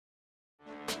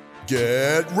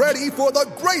Get ready for the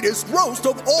greatest roast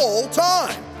of all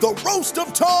time, the Roast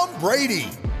of Tom Brady,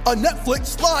 a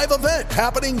Netflix live event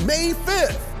happening May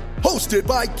 5th. Hosted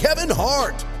by Kevin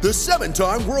Hart, the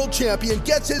 7-time world champion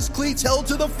gets his cleats held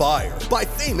to the fire by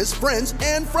famous friends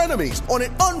and frenemies on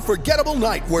an unforgettable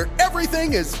night where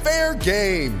everything is fair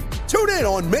game. Tune in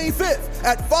on May 5th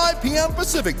at 5 p.m.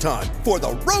 Pacific time for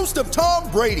the Roast of Tom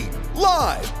Brady,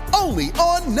 live only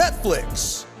on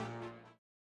Netflix.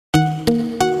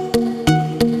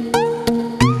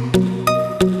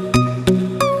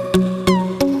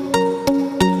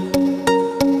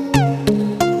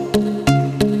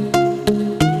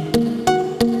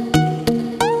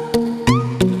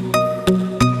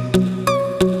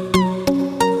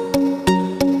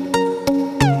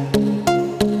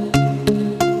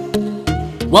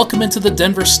 Welcome into the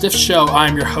Denver Stiff Show.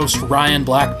 I'm your host, Ryan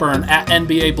Blackburn, at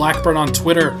NBA Blackburn on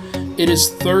Twitter. It is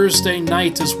Thursday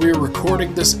night as we're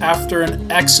recording this after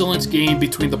an excellent game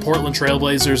between the Portland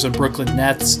Trailblazers and Brooklyn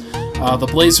Nets. The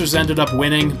Blazers ended up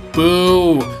winning.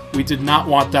 Boo! We did not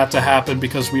want that to happen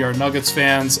because we are Nuggets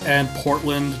fans and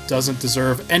Portland doesn't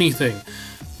deserve anything.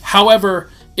 However,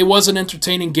 it was an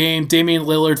entertaining game. Damian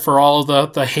Lillard, for all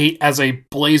of the hate as a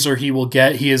Blazer he will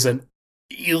get, he is an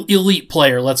elite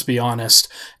player, let's be honest,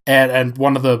 and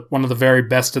one of the very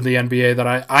best in the NBA that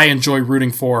I enjoy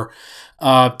rooting for.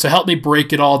 To help me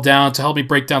break it all down, to help me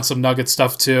break down some Nugget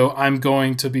stuff too, I'm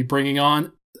going to be bringing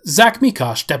on Zach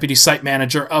Mikosh, Deputy Site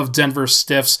Manager of Denver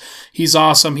Stiffs. He's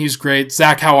awesome. He's great.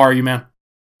 Zach, how are you, man?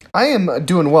 I am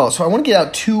doing well. So I want to get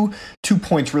out two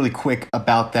points really quick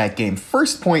about that game.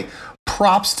 First point,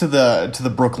 props to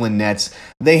the Brooklyn Nets.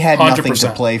 They had 100%. Nothing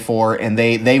to play for, and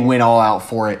they went all out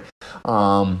for it.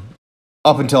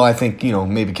 Up until I think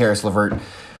maybe Caris LeVert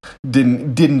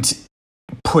didn't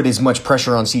put as much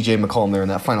pressure on CJ McCollum there in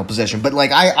that final possession. But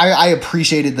I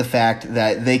appreciated the fact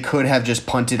that they could have just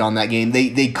punted on that game.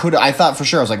 They could. I thought for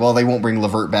sure I was like, well, they won't bring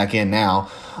LeVert back in now,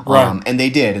 right? And they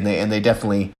did, and they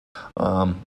definitely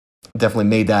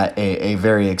made that a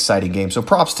very exciting game. So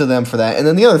props to them for that. And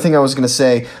then the other thing I was going to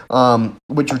say,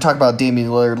 which you're talking about Damian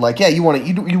Lillard, you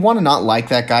want to not like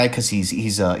that guy because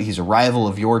he's a rival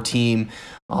of your team.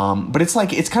 But it's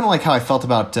kind of like how I felt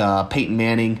about Peyton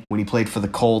Manning when he played for the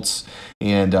Colts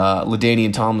and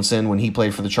LaDainian Tomlinson when he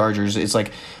played for the Chargers. It's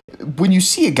like when you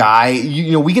see a guy,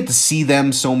 we get to see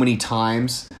them so many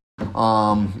times.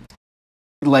 When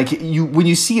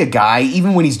you see a guy,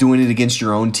 even when he's doing it against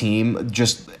your own team,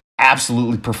 just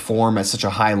absolutely perform at such a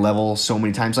high level so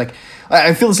many times. Like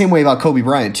I feel the same way about Kobe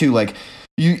Bryant too. Like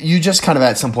you just kind of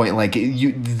at some point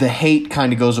the hate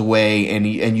kind of goes away and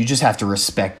you just have to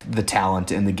respect the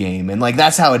talent in the game. And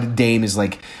that's how Dame is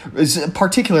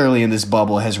particularly in this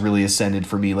bubble has really ascended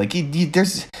for me.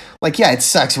 It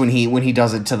sucks when he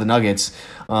does it to the Nuggets.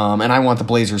 And I want the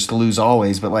Blazers to lose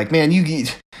always, but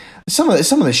some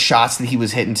of the shots that he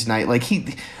was hitting tonight,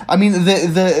 the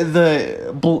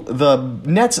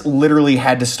Nets literally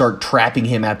had to start trapping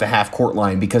him at the half court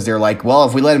line because they're like, well,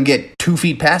 if we let him get 2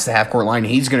 feet past the half court line,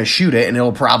 he's going to shoot it and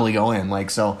it'll probably go in.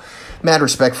 So mad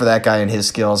respect for that guy and his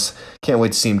skills. Can't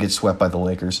wait to see him get swept by the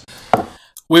Lakers.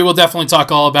 We will definitely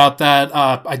talk all about that.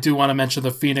 I do want to mention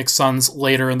the Phoenix Suns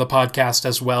later in the podcast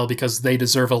as well because they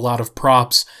deserve a lot of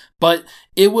props. But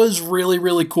it was really,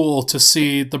 really cool to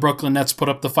see the Brooklyn Nets put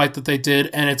up the fight that they did,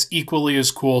 and it's equally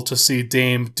as cool to see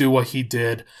Dame do what he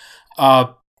did.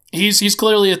 He's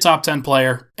clearly a top 10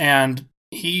 player, and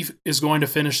he is going to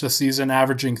finish the season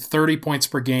averaging 30 points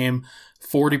per game,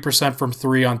 40% from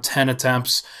 3 on 10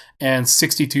 attempts, and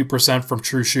 62% from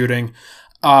true shooting.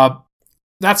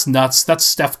 That's nuts. That's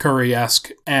Steph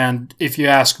Curry-esque. And if you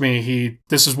ask me,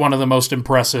 this is one of the most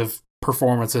impressive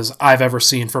performances I've ever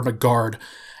seen from a guard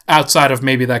outside of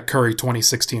maybe that Curry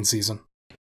 2016 season.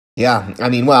 Yeah. I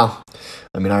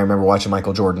remember watching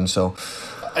Michael Jordan. So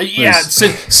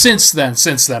since then,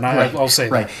 right, I'll say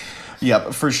right. That. Yeah,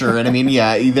 for sure. And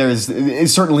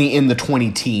it's certainly in the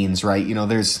 20 teens, right?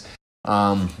 There's,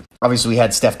 obviously we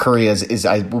had Steph Curry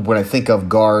when I think of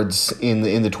guards in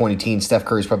the 20 teens, Steph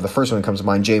Curry is probably the first one that comes to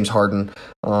mind. James Harden,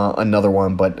 another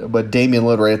one, but Damian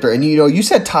Lillard right up there. And you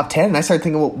said top 10, and I started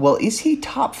thinking, well, is he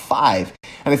top 5?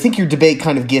 And I think your debate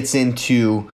kind of gets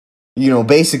into,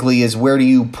 basically is where do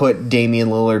you put Damian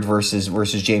Lillard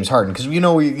versus James Harden? Because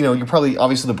you're probably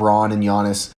obviously LeBron and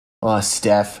Giannis,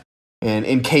 Steph. And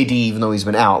KD, even though he's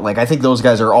been out, I think those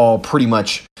guys are all pretty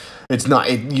much.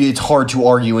 It's hard to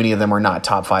argue any of them are not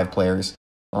top 5 players.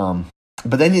 But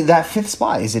then that 5th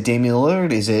spot, is it Damian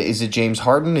Lillard? Is it James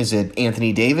Harden? Is it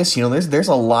Anthony Davis? There's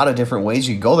a lot of different ways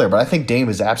you can go there, but I think Dame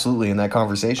is absolutely in that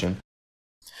conversation.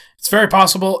 It's very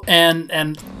possible, and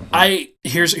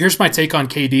here's my take on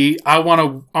KD. I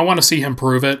want to see him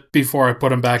prove it before I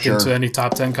put him back into any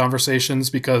top 10 conversations,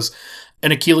 because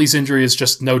an Achilles injury is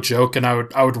just no joke, and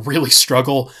I would really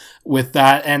struggle with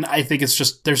that. And I think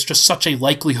there's just such a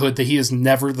likelihood that he is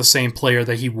never the same player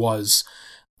that he was.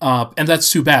 And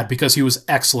that's too bad, because he was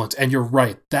excellent. And you're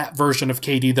right, that version of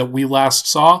KD that we last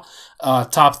saw,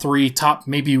 top 3, top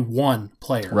maybe 1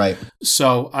 player. Right.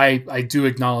 So I do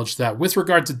acknowledge that. With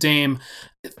regard to Dame,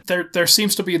 there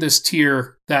seems to be this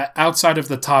tier that outside of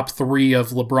the top 3 of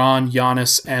LeBron,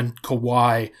 Giannis, and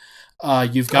Kawhi,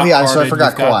 you've got Harden. So I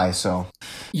forgot Kawhi.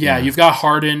 You've got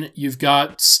Harden, you've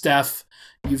got Steph,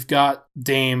 you've got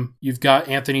Dame, you've got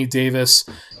Anthony Davis,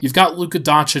 you've got Luka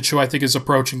Doncic, who I think is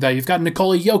approaching that. You've got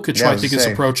Nikola Jokic, who I think is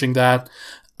approaching that.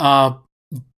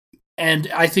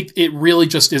 And I think it really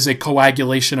just is a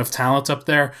coagulation of talent up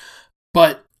there.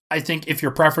 But I think if your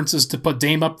preference is to put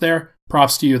Dame up there,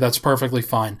 props to you. That's perfectly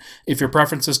fine. If your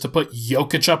preference is to put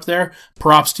Jokic up there,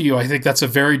 props to you. I think that's a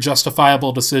very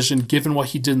justifiable decision given what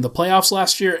he did in the playoffs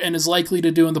last year and is likely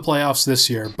to do in the playoffs this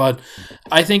year. But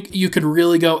I think you could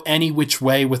really go any which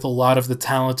way with a lot of the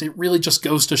talent. It really just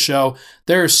goes to show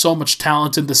there is so much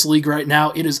talent in this league right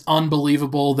now. It is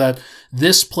unbelievable that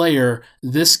this player,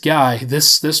 this guy,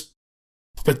 this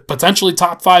potentially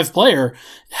top 5 player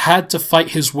had to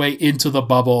fight his way into the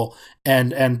bubble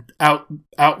and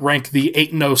outrank the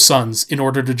 8-0 Suns in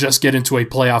order to just get into a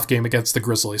playoff game against the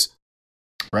Grizzlies.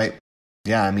 Right.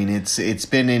 Yeah, I mean it's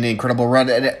been an incredible run.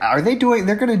 They're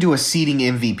going to do a seeding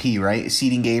MVP, right?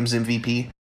 Seeding games MVP.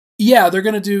 Yeah, they're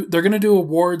gonna do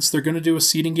awards. They're gonna do a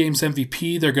seeding games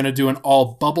MVP. They're gonna do an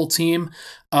all bubble team.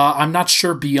 I'm not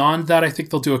sure beyond that. I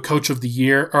think they'll do a coach of the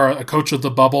year or a coach of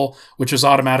the bubble, which is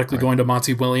automatically going to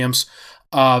Monty Williams.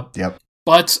 Yep.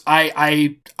 But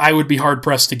I would be hard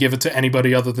pressed to give it to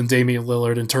anybody other than Damian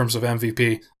Lillard in terms of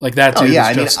MVP. Like that. Dude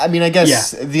I guess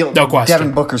no question.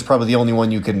 Devin Booker's probably the only one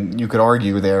you could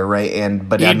argue there, right?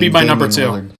 But he'd be my number 2.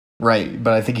 Lillard, right,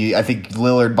 but I think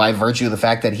Lillard, by virtue of the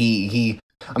fact that he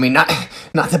I mean, not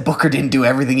that Booker didn't do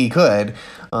everything he could,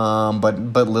 but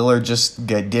Lillard just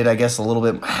did, I guess, a little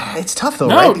bit. It's tough though,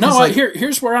 right?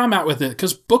 Here's where I'm at with it,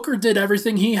 because Booker did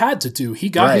everything he had to do. He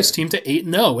got his team to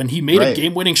 8-0, and he made a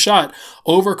game-winning shot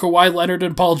over Kawhi Leonard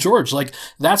and Paul George. Like,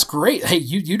 that's great. Hey,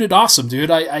 you did awesome,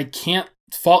 dude. I can't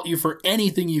fault you for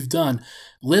anything you've done.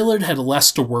 Lillard had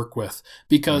less to work with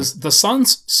because the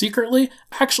Suns, secretly,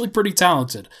 actually pretty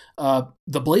talented. The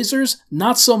Blazers,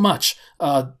 not so much.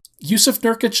 Yusuf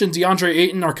Nurkic and DeAndre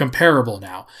Ayton are comparable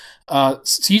now.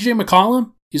 CJ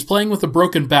McCollum, he's playing with a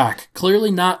broken back. Clearly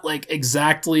not like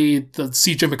exactly the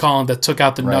CJ McCollum that took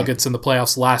out the Nuggets in the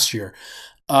playoffs last year.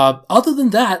 Other than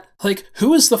that, like,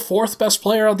 who is the 4th best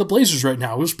player on the Blazers right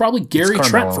now? It was probably Gary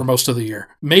Trent for most of the year.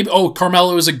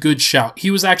 Carmelo is a good shout.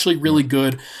 He was actually really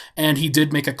good, and he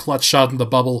did make a clutch shot in the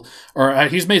bubble.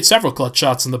 He's made several clutch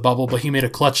shots in the bubble, but he made a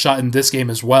clutch shot in this game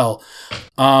as well.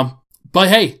 But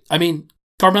hey, I mean,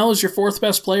 Carmelo's your 4th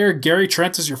best player. Gary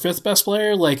Trent is your 5th best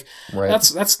player. Like,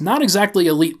 that's not exactly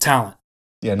elite talent.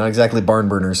 Yeah, not exactly barn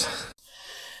burners.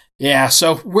 Yeah,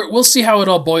 so we'll see how it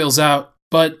all boils out.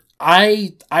 But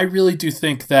I really do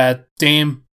think that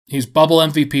Dame, he's bubble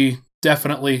MVP,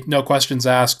 definitely, no questions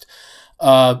asked.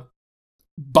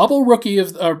 Bubble rookie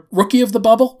of the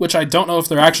bubble, which I don't know if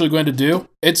they're actually going to do.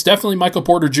 It's definitely Michael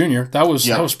Porter Jr. That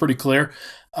was pretty clear.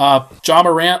 Ja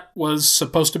Morant was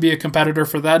supposed to be a competitor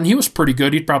for that, and he was pretty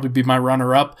good. He'd probably be my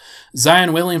runner-up.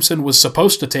 Zion Williamson was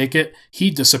supposed to take it. He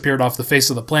disappeared off the face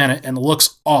of the planet and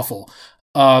looks awful.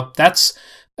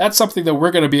 That's something that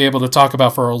we're going to be able to talk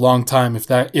about for a long time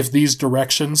if these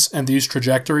directions and these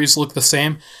trajectories look the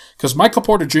same. Because Michael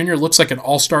Porter Jr. looks like an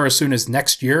all-star as soon as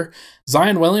next year.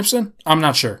 Zion Williamson, I'm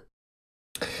not sure.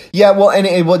 Yeah, well,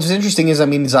 and what's interesting is, I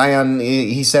mean, Zion,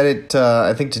 he said it,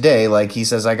 I think today, like, he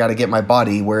says, I got to get my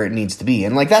body where it needs to be.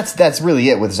 And, like, that's really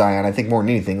it with Zion, I think, more than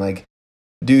anything. Like,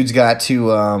 dude's got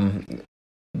to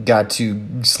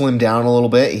slim down a little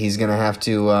bit. He's going to have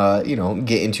to,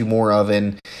 get into more of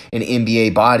an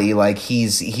NBA body. Like,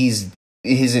 he's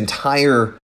his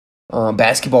entire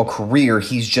basketball career,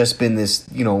 he's just been this,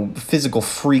 physical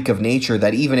freak of nature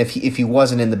that even if he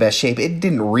wasn't in the best shape, it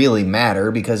didn't really matter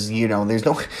because, there's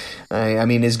no, I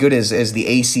mean, as good as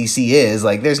the ACC is,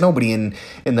 like, there's nobody in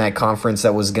that conference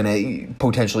that was going to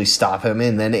potentially stop him.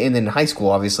 And then in high school,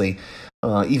 obviously,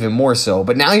 even more so.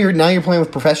 But now you're playing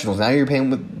with professionals. Now you're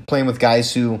playing with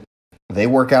guys who they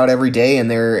work out every day and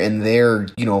they're,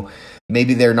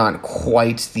 maybe they're not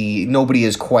quite nobody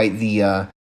is quite the,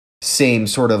 same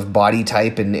sort of body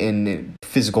type and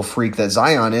physical freak that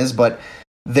Zion is, but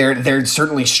they're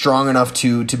certainly strong enough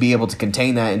to be able to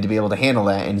contain that and to be able to handle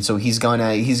that. And so he's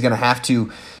gonna have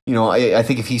to, I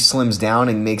think if he slims down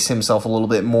and makes himself a little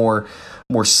bit more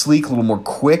sleek, a little more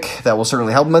quick, that will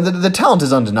certainly help him. The talent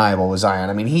is undeniable with Zion.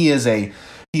 I mean, he is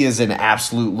an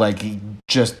absolute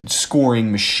just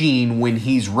scoring machine when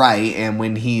he's right and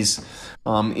when he's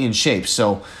in shape.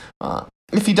 So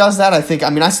if he does that, I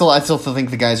still think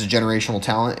the guy's a generational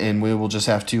talent, and we will just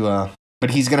have to. But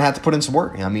he's going to have to put in some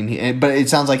work. I mean, but it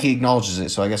sounds like he acknowledges it.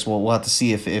 So I guess we'll have to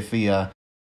see if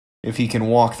he can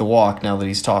walk the walk now that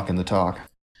he's talking the talk.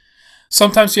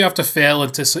 Sometimes you have to fail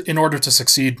in order to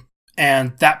succeed.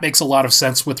 And that makes a lot of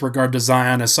sense with regard to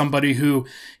Zion as somebody who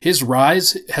his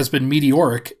rise has been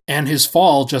meteoric and his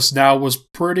fall just now was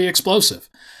pretty explosive.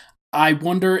 I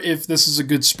wonder if this is a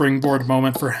good springboard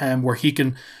moment for him where he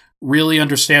can really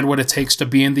understand what it takes to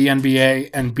be in the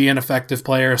NBA and be an effective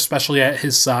player, especially at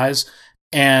his size,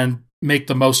 and make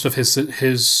the most of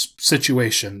his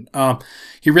situation.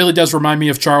 He really does remind me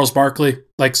of Charles Barkley,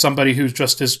 like somebody who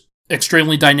just is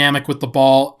extremely dynamic with the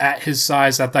ball at his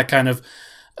size, at that kind of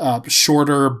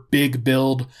shorter, big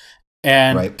build,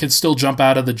 and can still jump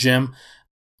out of the gym.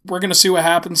 We're going to see what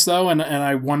happens, though, and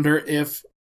I wonder if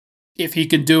he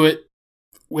can do it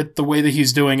with the way that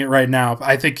he's doing it right now.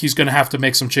 I think he's going to have to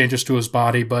make some changes to his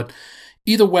body, but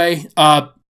either way,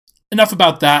 enough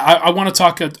about that. I want to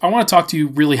talk to you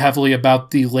really heavily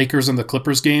about the Lakers and the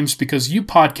Clippers games, because you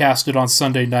podcasted on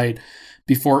Sunday night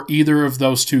before either of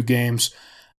those two games.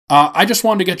 I just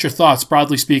wanted to get your thoughts,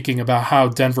 broadly speaking, about how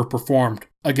Denver performed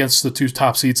against the two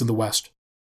top seeds in the West.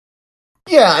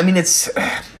 Yeah, I mean, it's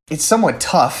somewhat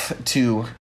tough to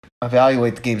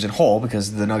evaluate the games in whole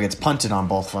because the Nuggets punted on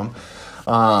both of them.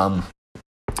 But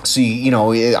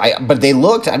they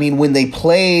looked. I mean, when they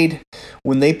played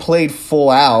full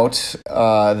out,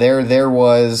 there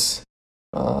was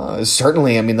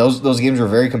certainly. I mean, those games were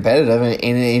very competitive, and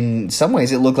in some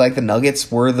ways, it looked like the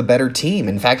Nuggets were the better team.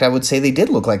 In fact, I would say they did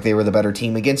look like they were the better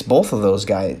team against both of those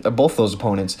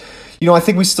opponents. I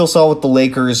think we still saw with the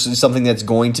Lakers something that's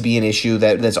going to be an issue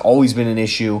that's always been an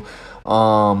issue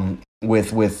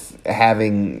with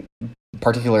having.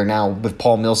 Particular now with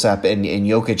Paul Millsap and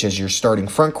Jokic as your starting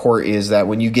front court, is that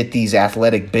when you get these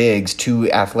two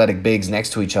athletic bigs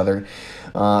next to each other,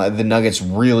 the Nuggets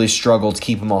really struggle to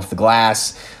keep them off the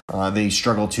glass. They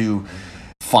struggle to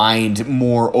find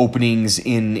more openings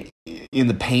in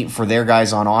the paint for their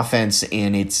guys on offense,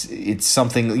 and it's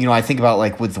something I think about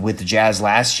like with the Jazz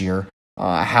last year.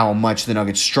 How much the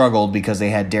Nuggets struggled because they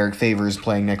had Derek Favors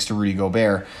playing next to Rudy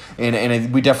Gobert,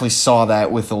 and we definitely saw that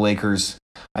with the Lakers.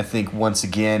 I think once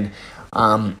again,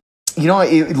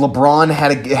 LeBron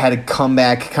had a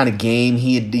comeback kind of game.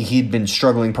 He'd been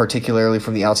struggling particularly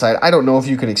from the outside. I don't know if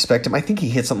you can expect him. I think he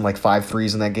hit something like 5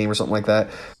 threes in that game or something like that.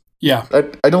 Yeah,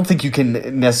 I don't think you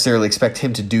can necessarily expect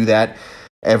him to do that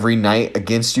every night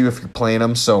against you if you're playing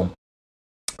him. So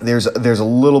there's a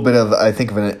little bit of, I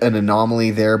think, of an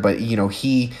anomaly there. But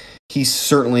he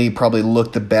certainly probably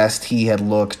looked the best he had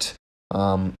looked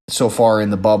so far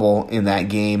in the bubble in that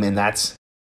game, and that's.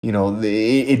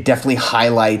 It definitely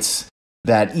highlights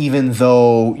that even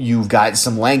though you've got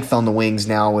some length on the wings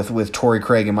now with Torrey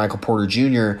Craig and Michael Porter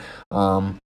Jr.,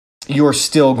 you're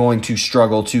still going to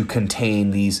struggle to contain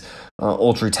these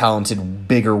ultra-talented,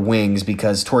 bigger wings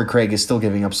because Torrey Craig is still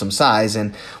giving up some size.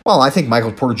 And, well, I think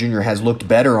Michael Porter Jr. has looked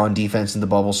better on defense in the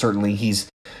bubble. Certainly he's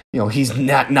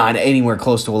not anywhere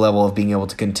close to a level of being able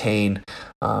to contain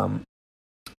a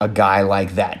guy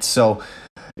like that. So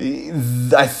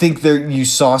I think there you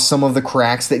saw some of the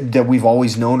cracks that we've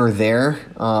always known are there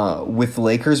with the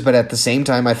Lakers, but at the same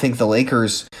time, I think the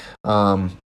Lakers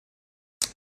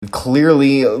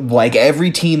clearly, like every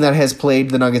team that has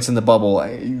played the Nuggets in the bubble,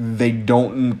 they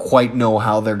don't quite know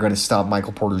how they're going to stop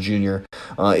Michael Porter Jr.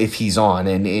 If he's on,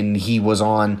 and he was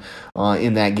on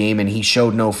in that game, and he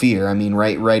showed no fear. I mean,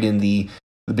 right in the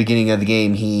beginning of the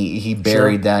game, he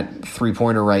buried that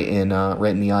 3-pointer right in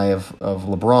the eye of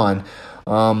LeBron.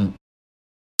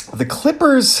 The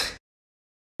Clippers,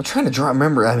 I'm trying to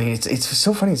remember. I mean, it's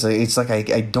so funny. It's like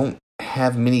I don't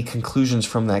have many conclusions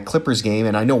from that Clippers game,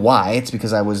 and I know why. It's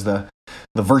because I was the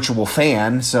virtual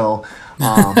fan. So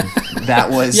that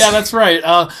was yeah, that's right.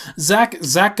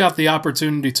 Zach got the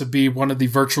opportunity to be one of the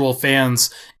virtual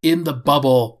fans in the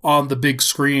bubble on the big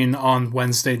screen on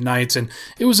Wednesday nights, and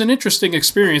it was an interesting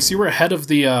experience. You were ahead of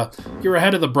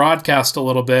the broadcast a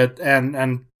little bit,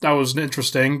 and that was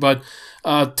interesting. But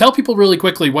tell people really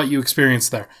quickly what you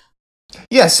experienced there.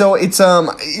 Yeah, so it's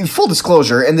full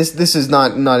disclosure, and this is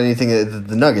not anything that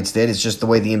the Nuggets did. It's just the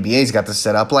way the NBA's got this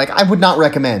set up. Like, I would not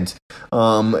recommend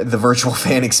the virtual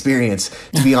fan experience,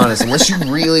 to be honest, unless you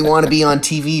really want to be on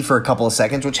TV for a couple of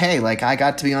seconds. Which, hey, like, I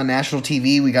got to be on national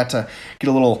TV. We got to get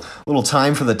a little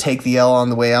time for the Take the L on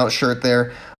the way out shirt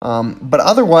there. But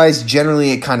otherwise,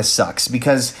 generally, it kind of sucks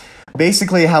because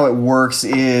basically how it works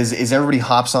is everybody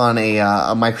hops on a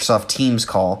Microsoft Teams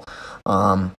call.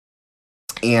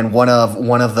 And one of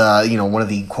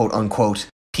the quote unquote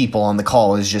people on the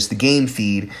call is just the game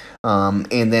feed,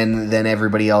 and then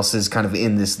everybody else is kind of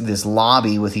in this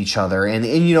lobby with each other, and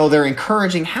they're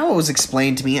encouraging. How it was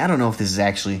explained to me, I don't know if this is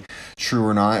actually true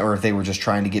or not, or if they were just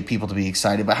trying to get people to be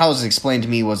excited. But how it was explained to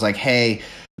me was like, hey,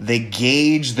 they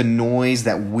gauge the noise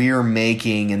that we're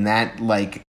making, and that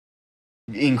like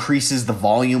increases the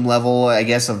volume level, I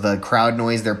guess, of the crowd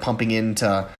noise they're pumping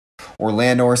into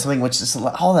Orlando or something, which is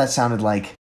all that sounded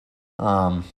like.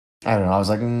 I don't know. I was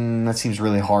like, that seems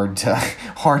really hard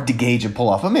to gauge and pull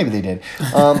off, but maybe they did.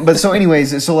 But so,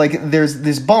 anyways, so like, there's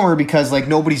this bummer because like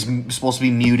nobody's supposed to be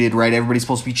muted, right? Everybody's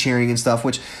supposed to be cheering and stuff,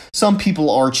 which some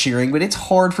people are cheering, but it's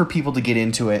hard for people to get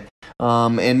into it.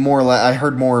 And more, I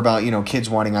heard more about kids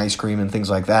wanting ice cream and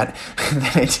things like that than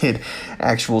I did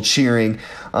actual cheering.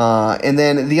 And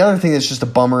then the other thing that's just a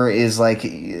bummer is like,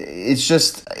 it's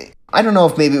just. I don't know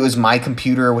if maybe it was my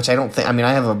computer, which I don't think. I mean,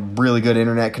 I have a really good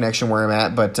internet connection where I'm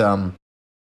at, but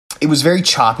it was very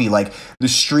choppy. Like the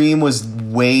stream was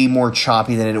way more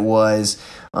choppy than it was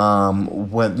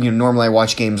when normally I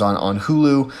watch games on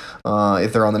Hulu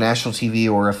if they're on the national TV,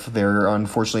 or if they're,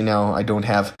 unfortunately now I don't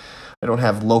have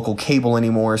local cable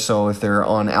anymore. So if they're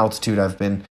on altitude, I've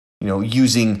been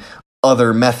using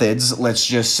other methods, let's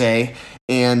just say,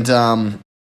 and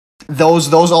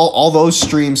all those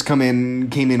streams came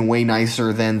in way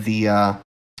nicer than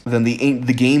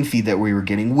the game feed that we were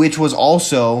getting, which was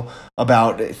also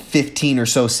about 15 or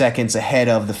so seconds ahead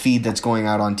of the feed that's going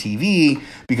out on TV,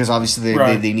 because obviously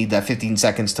they need that 15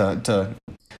 seconds to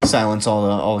silence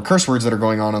all the curse words that are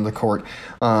going on the court.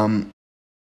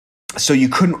 So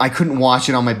I couldn't watch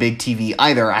it on my big TV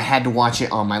either. I had to watch it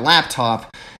on my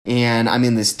laptop, and I'm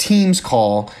in this Teams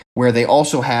call where they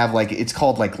also have like, it's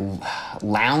called like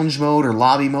lounge mode or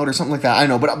lobby mode or something like that. I don't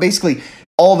know, but basically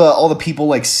all the people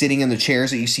like sitting in the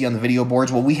chairs that you see on the video boards.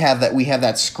 Well, we have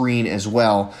that screen as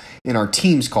well in our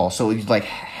Teams call. So it's like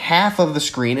half of the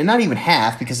screen, and not even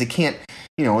half, because it can't,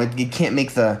 it can't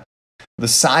make the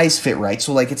size fit right.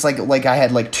 So like, it's like I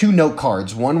had like two note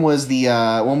cards. One was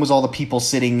all the people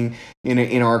sitting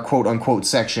in our quote unquote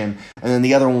section, and then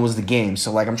the other one was the game.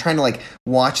 So like, I'm trying to like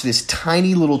watch this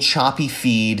tiny little choppy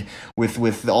feed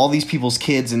with all these people's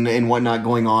kids and whatnot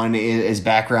going on as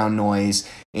background noise.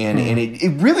 And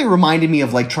it really reminded me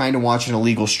of like trying to watch an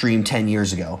illegal stream 10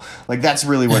 years ago. Like, that's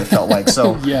really what it felt like.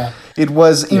 So yeah, it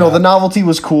was, the novelty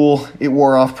was cool. It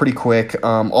wore off pretty quick.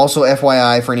 Also,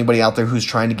 FYI, for anybody out there who's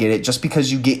trying to get it, just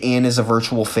because you get in as a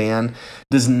virtual fan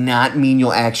does not mean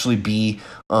you'll actually be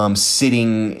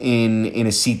sitting in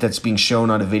a seat that's being shown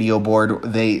on a video board.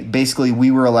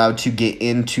 We were allowed to get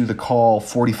into the call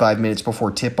 45 minutes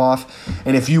before tip-off.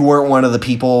 And if you weren't one of the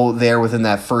people there within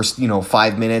that first,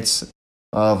 5 minutes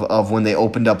of when they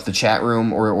opened up the chat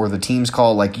room or the Teams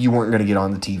call, like, you weren't going to get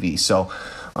on the TV. So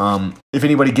if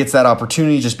anybody gets that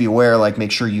opportunity, just be aware, like,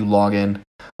 make sure you log in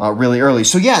really early.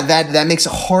 So yeah, that makes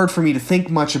it hard for me to think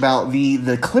much about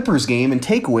the Clippers game and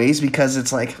takeaways, because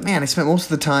it's like, man, I spent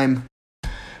most of the time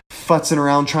futzing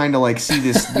around trying to like see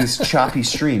this choppy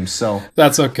stream. So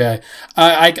that's okay.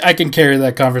 I can carry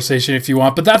that conversation if you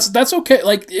want, but that's okay.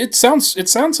 Like, it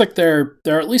sounds like they're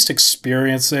at least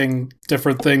experiencing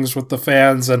different things with the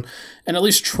fans and at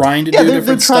least trying to do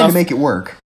different stuff. They're trying to make it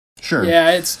work. Sure.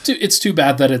 Yeah, it's too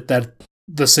bad that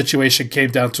the situation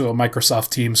came down to a Microsoft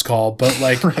Teams call, but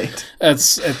like, right.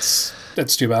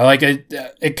 It's too bad. Like,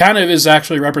 it kind of is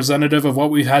actually representative of what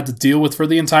we've had to deal with for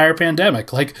the entire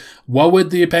pandemic. Like, what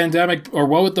would the pandemic, or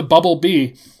what would the bubble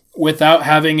be without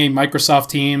having a Microsoft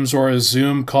Teams or a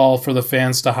Zoom call for the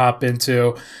fans to hop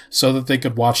into so that they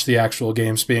could watch the actual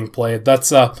games being played?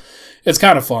 That's it's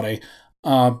kind of funny.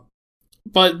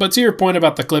 But to your point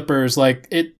about the Clippers, like,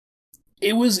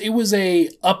 it was a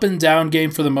up and down game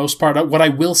for the most part. What I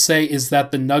will say is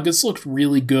that the Nuggets looked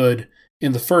really good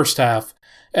in the first half,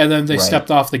 and then they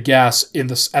stepped off the gas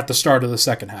at the start of the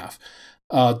second half.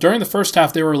 During the first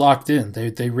half, they were locked in.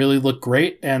 They really looked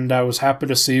great, and I was happy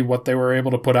to see what they were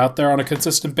able to put out there on a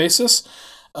consistent basis.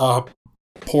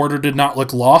 Porter did not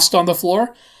look lost on the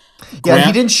floor. Yeah,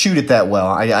 he didn't shoot it that well.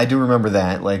 I do remember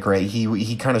that. Like, right,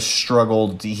 he kind of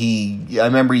struggled. I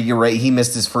remember, you're right, he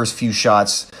missed his first few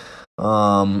shots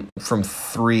from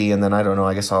 3, and then I don't know.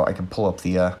 I guess I can pull up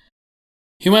the.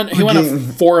 He went a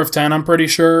 4 of 10. I'm pretty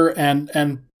sure,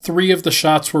 and 3 of the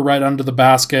shots were right under the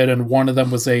basket, and one of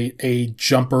them was a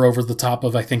jumper over the top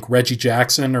of, I think, Reggie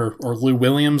Jackson or Lou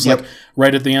Williams, like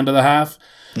right at the end of the half.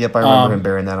 Yep, I remember him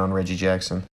bearing that on Reggie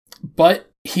Jackson. But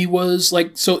he was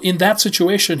like, so in that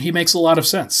situation, he makes a lot of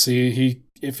sense. He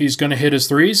if he's going to hit his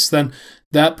threes, then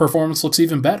that performance looks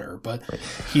even better. But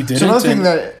he didn't. So another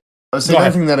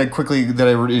thing that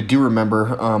I do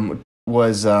remember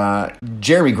was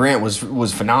Jeremy Grant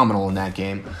was phenomenal in that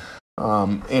game,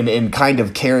 and kind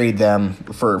of carried them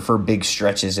for big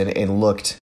stretches and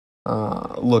looked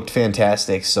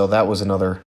fantastic. So that was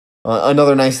another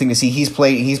nice thing to see. He's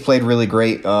played really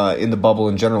great in the bubble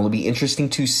in general. It'll be interesting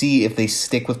to see if they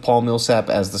stick with Paul Millsap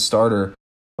as the starter,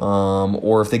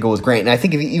 or if they go with Grant. And I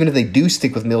think even if they do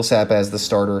stick with Millsap as the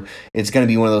starter, it's going to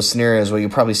be one of those scenarios where you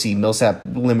probably see Millsap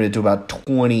limited to about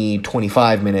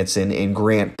 20-25 minutes and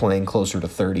Grant playing closer to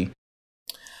 30.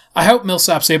 I hope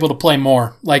Millsap's able to play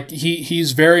more. Like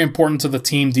he's very important to the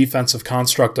team defensive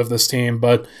construct of this team,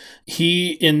 but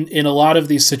he in a lot of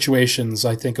these situations,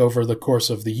 I think over the course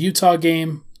of the Utah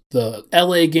game, the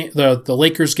LA game, the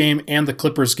Lakers game, and the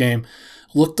Clippers game,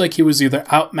 looked like he was either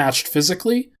outmatched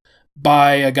physically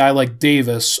by a guy like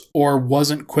Davis or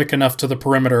wasn't quick enough to the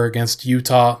perimeter against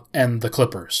Utah and the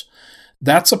Clippers.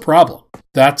 That's a problem.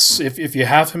 That's if you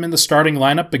have him in the starting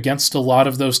lineup against a lot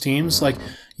of those teams, like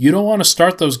you don't want to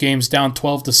start those games down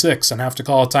 12-6 and have to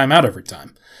call a timeout every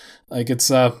time. Like it's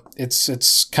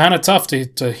kind of tough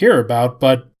to hear about,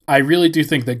 but I really do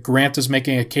think that Grant is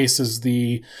making a case as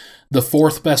the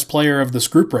fourth best player of this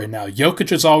group right now.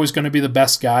 Jokic is always going to be the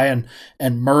best guy,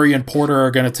 and Murray and Porter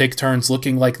are going to take turns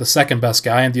looking like the second best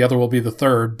guy, and the other will be the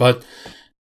third. But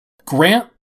Grant,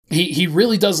 he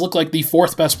really does look like the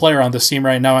fourth best player on this team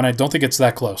right now, and I don't think it's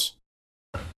that close.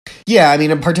 Yeah, I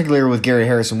mean, in particular with Gary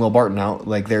Harris and Will Barton out,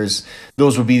 like those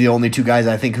would be the only two guys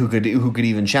I think who could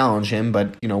even challenge him.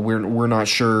 But we're not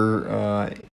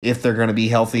sure if they're going to be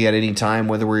healthy at any time,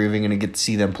 whether we're even going to get to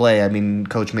see them play. I mean,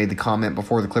 Coach made the comment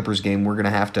before the Clippers game, we're going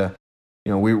to have to,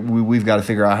 we've got to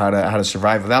figure out how to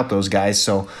survive without those guys.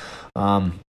 So,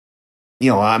 I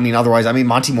mean, otherwise, I mean,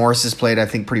 Monty Morris has played, I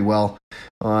think, pretty well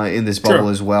in this bubble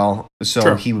as well.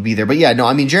 So he would be there. But yeah, no,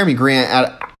 I mean, Jeremy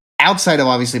Grant, outside of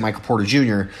obviously Michael Porter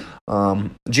Jr.,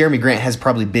 Jeremy Grant has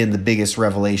probably been the biggest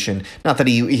revelation. Not that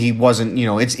he wasn't,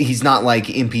 he's not like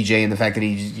MPJ in the fact that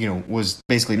he, was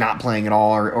basically not playing at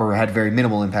all or had very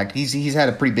minimal impact. He's had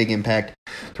a pretty big impact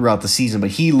throughout the season, but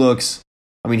he looks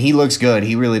good.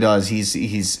 He really does.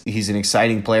 He's an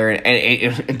exciting player,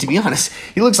 and to be honest,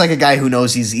 he looks like a guy who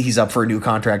knows he's up for a new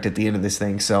contract at the end of this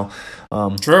thing. So,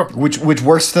 true. Which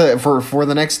works for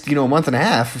the next month and a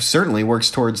half. Certainly works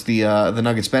towards the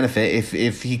Nuggets' benefit.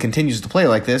 If he continues to play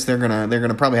like this, they're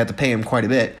gonna probably have to pay him quite a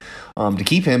bit to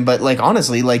keep him. But like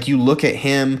honestly, like you look at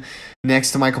him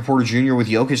next to Michael Porter Jr. with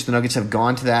Jokic, the Nuggets have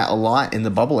gone to that a lot in the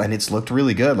bubble, and it's looked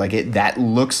really good. Like that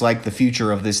looks like the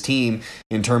future of this team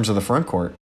in terms of the front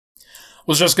court.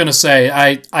 Was just going to say,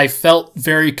 I felt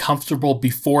very comfortable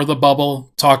before the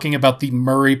bubble talking about the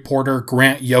Murray, Porter,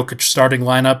 Grant, Jokic starting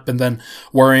lineup and then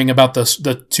worrying about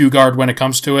the two guard when it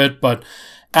comes to it. But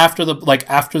after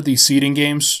the seeding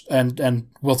games, and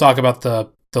we'll talk about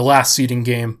the last seeding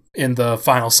game in the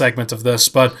final segment of this,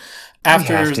 but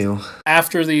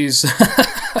after these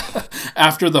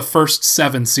after the first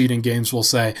 7 seeding games, we'll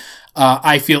say,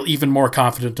 I feel even more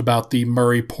confident about the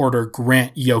Murray, Porter,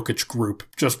 Grant, Jokic group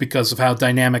just because of how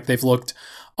dynamic they've looked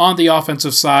on the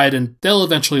offensive side, and they'll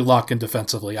eventually lock in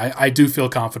defensively. I do feel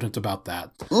confident about that.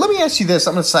 Let me ask you this.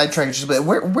 I'm going to sidetrack just a bit.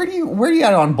 Where do you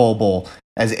at on Bol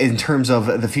as in terms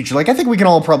of the future? Like, I think we can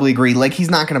all probably agree, like,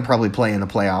 he's not going to probably play in the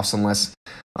playoffs unless...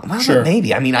 Sure.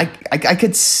 Maybe. I mean, I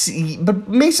could see, but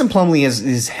Mason Plumlee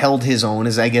has held his own.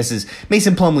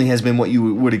 Mason Plumlee has been what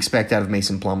you would expect out of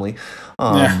Mason Plumlee.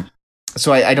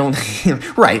 So I don't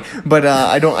right, but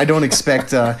I don't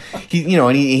expect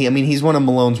he's one of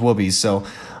Malone's whoobies. So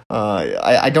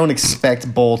I don't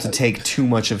expect Bol to take too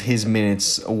much of his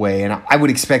minutes away, and I would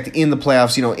expect in the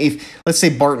playoffs, if let's say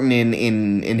Barton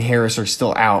and Harris are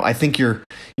still out, I think you're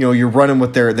running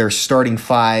with their starting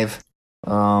 5.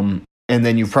 And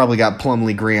then you've probably got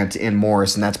Plumlee, Grant, and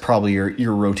Morris, and that's probably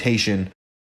your rotation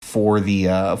for the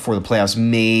playoffs.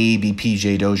 Maybe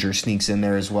PJ Dozier sneaks in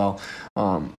there as well.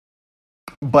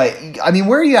 But I mean,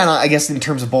 where are you at? I guess in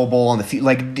terms of Bol on the field,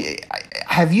 like,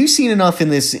 have you seen enough in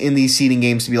these seeding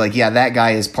games to be like, yeah, that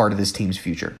guy is part of this team's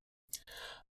future?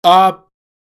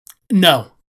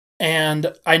 No,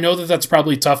 and I know that's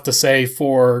probably tough to say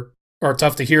or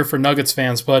tough to hear for Nuggets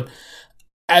fans, but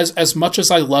as much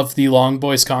as I love the Long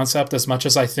Boys concept, as much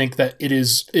as I think that it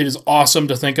is awesome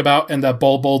to think about, and that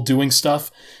Bol Bol doing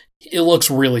stuff, it looks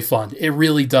really fun. It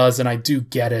really does, and I do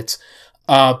get it.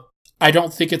 I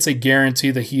don't think it's a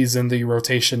guarantee that he's in the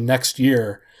rotation next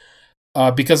year,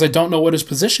 because I don't know what his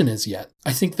position is yet.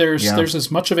 I think there's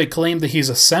as much of a claim that he's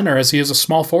a center as he is a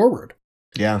small forward.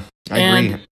 Yeah, I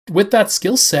agree. With that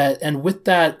skill set and with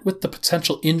the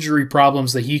potential injury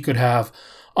problems that he could have,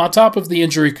 on top of the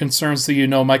injury concerns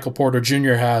that Michael Porter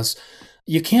Jr. has,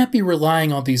 you can't be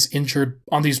relying on these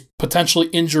potentially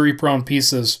injury-prone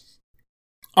pieces.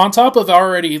 On top of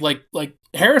already like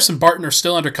Harris and Barton are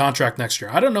still under contract next year.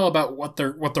 I don't know about what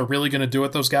they're really going to do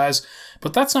with those guys,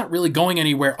 but that's not really going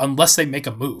anywhere unless they make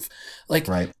a move.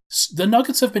 Right. The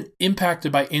Nuggets have been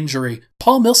impacted by injury.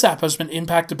 Paul Millsap has been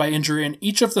impacted by injury in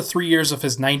each of the 3 years of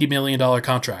his $90 million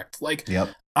contract.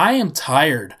 I am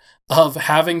tired of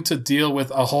having to deal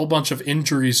with a whole bunch of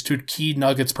injuries to key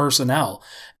Nuggets personnel,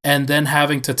 and then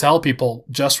having to tell people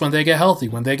just when they get healthy,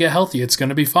 it's going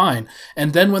to be fine.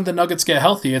 And then when the Nuggets get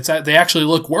healthy, they actually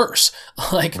look worse.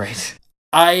 Right.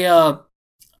 I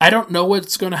don't know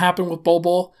what's going to happen with Bol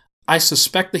Bol. I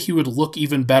suspect that he would look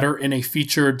even better in a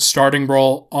featured starting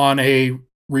role on a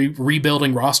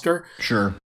rebuilding roster.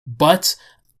 Sure. But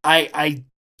I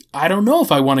don't know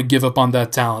if I want to give up on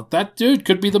that talent. That dude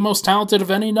could be the most talented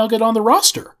of any Nugget on the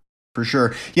roster. For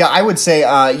sure. Yeah, I would say,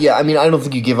 I don't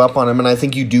think you give up on him, and I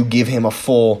think you do give him a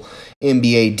full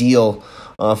NBA deal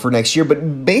for next year.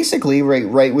 But basically,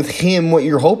 right, with him, what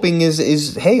you're hoping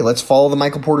is, hey, let's follow the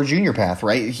Michael Porter Jr. path,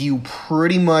 right? He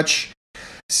pretty much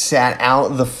sat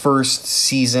out the first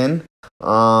season.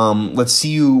 Let's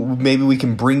see maybe we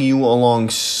can bring you along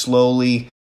slowly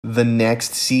the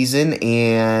next season,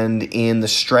 and in the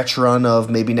stretch run of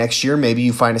maybe next year, maybe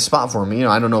you find a spot for him.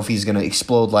 I don't know if he's going to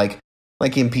explode like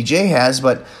MPJ has,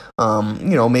 but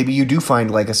maybe you do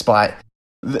find like a spot.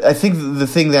 I think the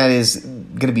thing that is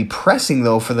going to be pressing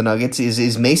though for the Nuggets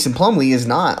is Mason Plumlee is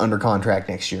not under contract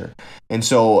next year, and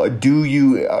so do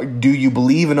you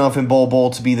believe enough in Bol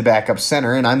Bol to be the backup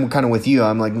center? And I'm kind of with you.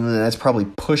 I'm like, that's probably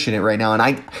pushing it right now,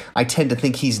 and I tend to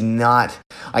think he's not.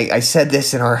 I said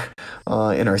this in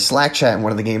our Slack chat in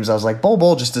one of the games. I was like, Bol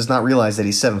Bol just does not realize that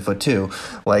he's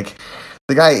 7'2". Like,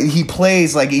 the guy, he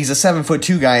plays like he's a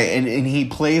 7'2" guy, and he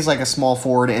plays like a small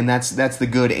forward, and that's the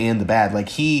good and the bad.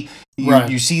 Like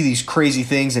you see these crazy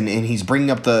things, and he's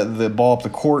bringing up the ball up the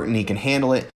court, and he can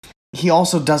handle it. He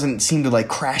also doesn't seem to like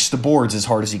crash the boards as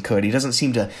hard as he could. He doesn't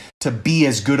seem to be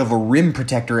as good of a rim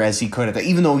protector as he could at that.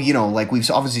 Even though like we've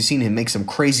obviously seen him make some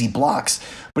crazy blocks,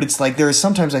 but it's like there's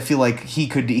sometimes I feel like he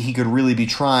could really be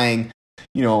trying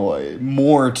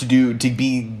more to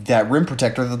be that rim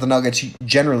protector that the Nuggets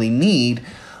generally need,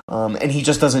 and he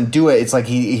just doesn't do it. It's like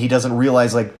he doesn't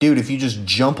realize, like, dude, if you just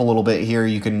jump a little bit here,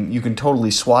 you can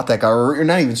totally swat that guy, or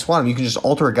not even swat him. You can just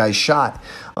alter a guy's shot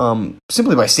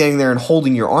simply by standing there and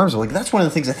holding your arms. Like, that's one of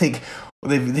the things I think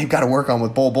they've got to work on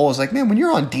with Bol Bol. Is like, man, when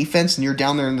you're on defense and you're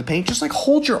down there in the paint, just like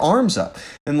hold your arms up,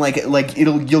 and like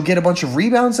you'll get a bunch of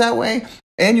rebounds that way.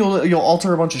 And you'll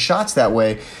alter a bunch of shots that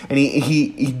way, and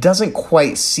he doesn't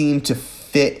quite seem to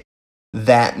fit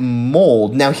that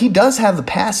mold. Now, he does have the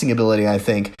passing ability, I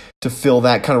think, to fill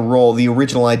that kind of role. The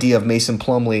original idea of Mason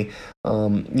Plumlee,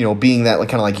 being that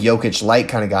kind of like Jokic light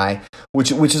kind of guy,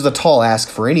 which is a tall ask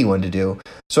for anyone to do.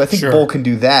 So I think Bol can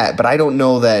do that, but I don't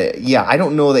know that. Yeah, I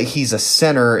don't know that he's a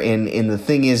center. And the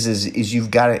thing is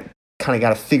you've got to kind of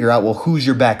got to figure out, well, who's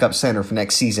your backup center for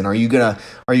next season? Are you gonna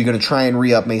try and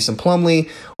re-up Mason Plumlee?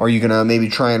 Or are you gonna maybe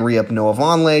try and re-up Noah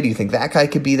Vonleh? Do you think that guy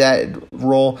could be that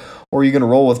role? Or are you gonna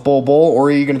roll with Bol Bol? Or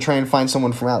are you gonna try and find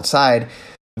someone from outside?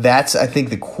 That's, I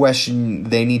think, the question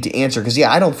they need to answer. Because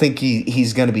I don't think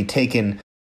he's gonna be taking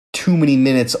too many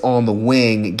minutes on the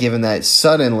wing, given that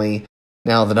suddenly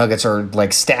now the Nuggets are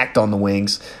like stacked on the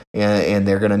wings, and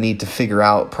they're going to need to figure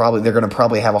out, they're going to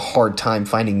probably have a hard time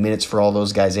finding minutes for all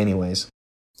those guys anyways.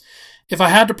 If I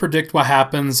had to predict what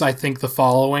happens, I think the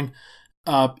following.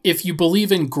 If you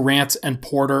believe in Grant and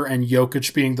Porter and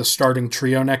Jokic being the starting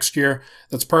trio next year,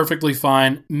 that's perfectly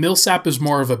fine. Millsap is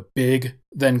more of a big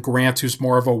than Grant, who's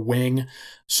more of a wing.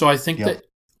 So I think that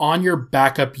on your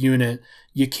backup unit,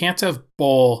 you can't have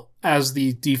Bol as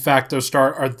the de facto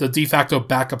start or the de facto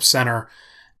backup center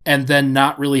and then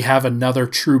not really have another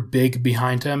true big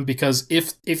behind him, because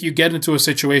if you get into a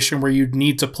situation where you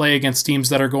need to play against teams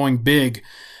that are going big,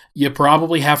 you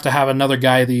probably have to have another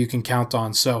guy that you can count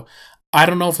on. So I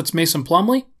don't know if it's Mason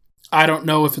Plumlee. I don't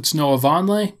know if it's Noah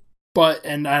Vonleh,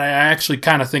 and I actually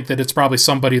kind of think that it's probably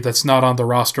somebody that's not on the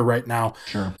roster right now.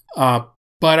 Sure.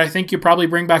 But I think you probably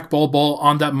bring back Bol Bol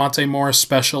on that Monte Morris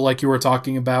special like you were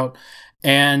talking about.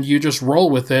 and you just roll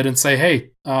with it and say,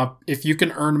 hey, if you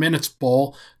can earn minutes,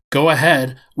 Bull, go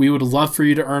ahead. We would love for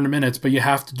you to earn minutes, but you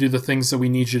have to do the things that we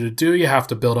need you to do. You have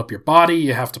to build up your body.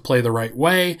 You have to play the right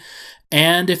way.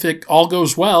 And if it all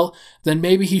goes well, then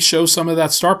maybe he shows some of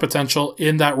that star potential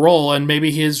in that role, and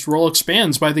maybe his role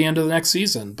expands by the end of the next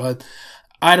season. But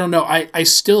I don't know. I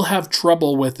still have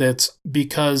trouble with it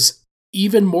because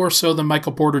even more so than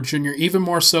Michael Porter Jr., even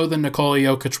more so than Nikola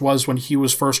Jokic was when he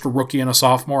was first a rookie and a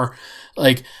sophomore,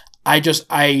 like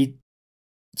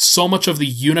so much of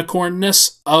the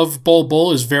unicornness of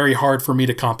Bull is very hard for me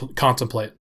to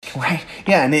contemplate. Right.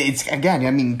 Yeah, and it's, again, I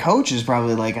mean, coach is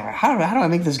probably like, how do I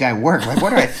make this guy work? Like,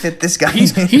 what do I fit this guy?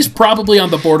 He's probably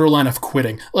on the borderline of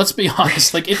quitting. Let's be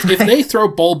honest. Like, if they throw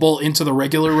Bull into the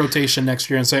regular rotation next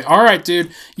year and say, all right,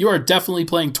 dude, you are definitely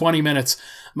playing 20 minutes,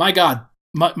 my God,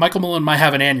 Michael Malone might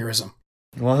have an aneurysm.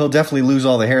 Well, he'll definitely lose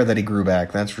all the hair that he grew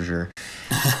back, that's for sure.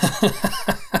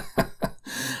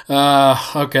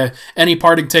 Okay. Any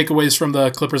parting takeaways from the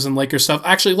Clippers and Lakers stuff?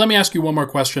 Actually, let me ask you one more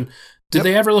question. Did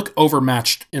they ever look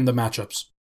overmatched in the matchups?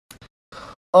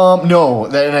 No,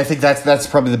 and I think that's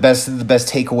probably the best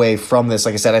takeaway from this.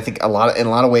 Like I said, I think in a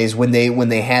lot of ways when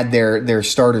they had their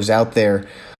starters out there,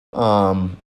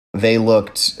 they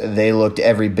looked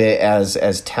every bit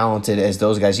as talented as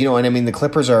those guys. You know, and I mean the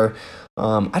Clippers are.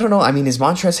 I don't know. I mean, is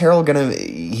Montrezl Harrell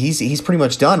he's pretty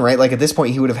much done, right? Like at this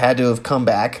point, he would have had to have come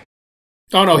back.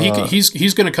 Oh no,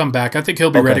 he's going to come back. I think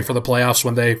he'll be ready for the playoffs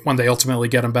when they ultimately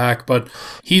get him back. But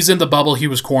he's in the bubble. He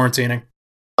was quarantining.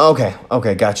 Okay,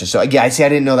 gotcha. So yeah, I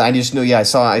didn't know that. I just know. Yeah, I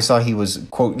saw he was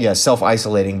quote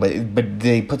self-isolating, but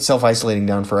they put self-isolating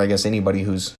down for I guess anybody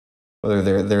who's whether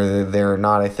they're there or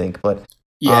not. I think, but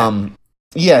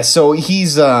yeah. So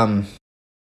he's a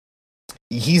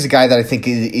guy that I think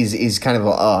is kind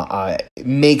of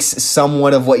makes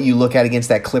somewhat of what you look at against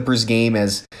that Clippers game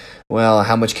as well.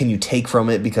 How much can you take from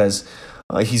it because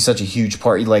he's such a huge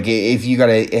part. Like if you got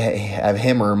to have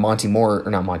him or Monty Moore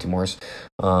or not Monty Morris.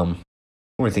 What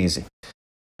do you think is he?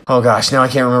 Oh gosh, now I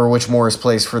can't remember which Morris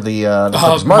plays for the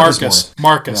Clippers.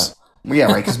 Marcus. Yeah,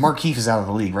 right. Because Markieff is out of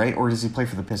the league, right? Or does he play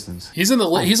for the Pistons? He's on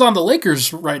the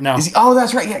Lakers right now. Is he? Oh,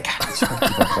 that's right. Yeah, God, that's right.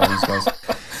 Keep up with all these guys.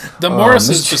 The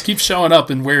Morrises just keep showing up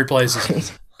in weird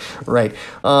places. Right.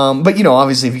 But, you know,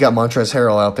 obviously if you got Montrezl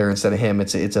Harrell out there instead of him,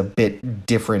 it's a bit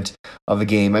different of a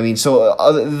game. I mean, so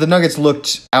the Nuggets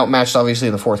looked outmatched, obviously,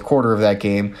 in the fourth quarter of that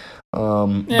game.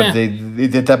 But they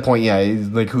at that point,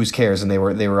 like, who cares? And they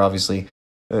were obviously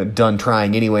done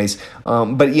trying anyways.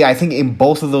 But, yeah, I think in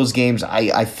both of those games,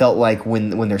 I felt like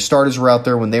when their starters were out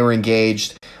there, when they were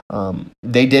engaged,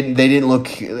 they didn't look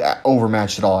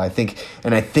overmatched at all. I think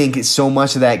so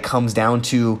much of that comes down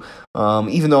to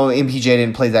even though MPJ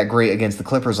didn't play that great against the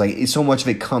Clippers, like so much of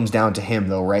it comes down to him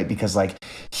though, right? Because like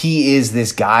he is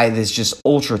this guy, this just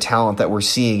ultra talent that we're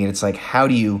seeing, and it's like how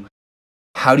do you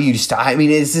stop? I mean,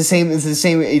 it's the same.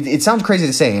 It sounds crazy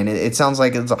to say, and it sounds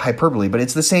like it's a hyperbole, but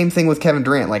it's the same thing with Kevin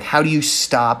Durant. Like, how do you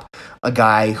stop a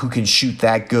guy who can shoot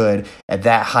that good at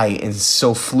that height and is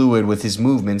so fluid with his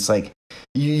movements? Like,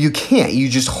 you can't. You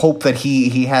just hope that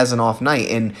he has an off night,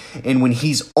 and when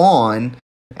he's on,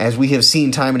 as we have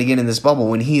seen time and again in this bubble,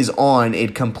 when he is on,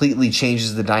 it completely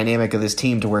changes the dynamic of this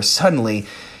team to where suddenly,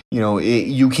 you know,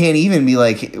 you can't even be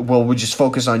like, well, we'll just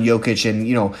focus on Jokic. And,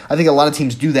 you know, I think a lot of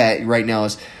teams do that right now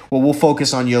is, well, we'll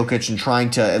focus on Jokic and trying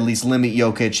to at least limit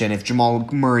Jokic. And if Jamal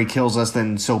Murray kills us,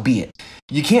 then so be it.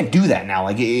 You can't do that now.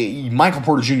 Like, Michael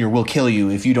Porter Jr. will kill you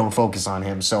if you don't focus on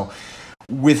him. So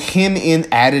with him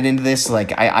added into this,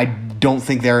 like, I don't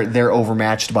think they're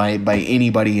overmatched by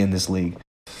anybody in this league.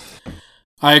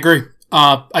 I agree.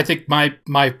 I think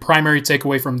my primary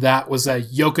takeaway from that was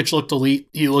that Jokic looked elite.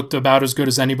 He looked about as good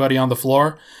as anybody on the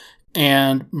floor.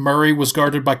 And Murray was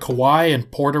guarded by Kawhi,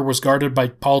 and Porter was guarded by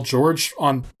Paul George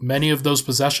on many of those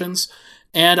possessions.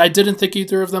 And I didn't think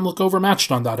either of them looked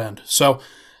overmatched on that end. So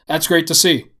that's great to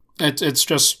see. It's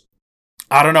just,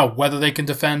 I don't know, whether they can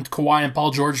defend Kawhi and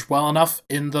Paul George well enough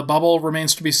in the bubble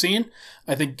remains to be seen.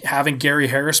 I think having Gary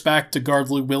Harris back to guard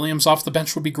Lou Williams off the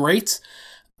bench would be great.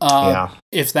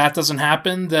 If that doesn't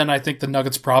happen, then I think the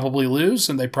Nuggets probably lose,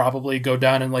 and they probably go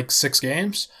down in like 6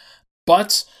 games.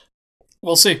 But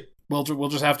we'll see. We'll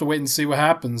just have to wait and see what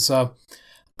happens.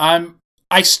 I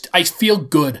feel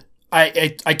good.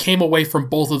 I came away from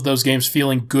both of those games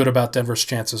feeling good about Denver's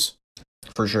chances.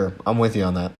 For sure, I'm with you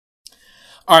on that.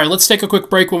 All right, let's take a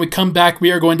quick break. When we come back, we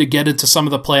are going to get into some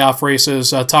of the playoff races,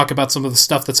 talk about some of the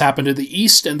stuff that's happened in the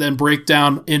East, and then break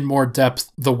down in more depth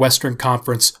the Western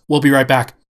Conference. We'll be right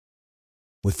back.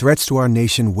 With threats to our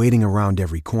nation waiting around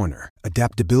every corner,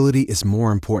 adaptability is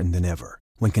more important than ever.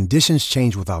 When conditions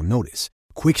change without notice,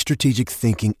 Quick strategic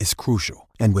thinking is crucial,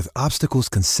 and with obstacles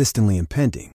consistently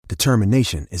impending,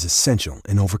 determination is essential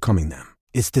in overcoming them.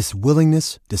 It's this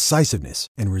willingness, decisiveness,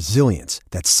 and resilience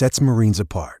that sets Marines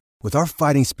apart. With our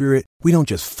fighting spirit, we don't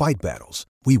just fight battles,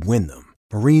 we win them.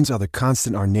 Marines are the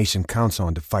constant our nation counts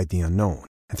on to fight the unknown,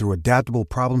 and through adaptable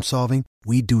problem solving,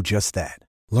 we do just that.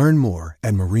 Learn more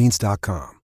at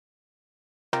marines.com.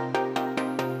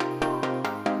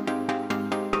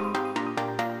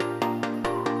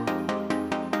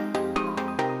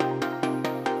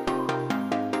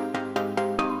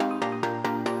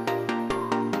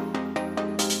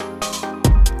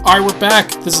 All right, we're back.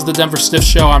 This is the Denver Stiff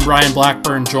Show. I'm Ryan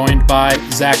Blackburn, joined by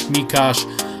Zach Mikosh.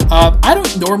 I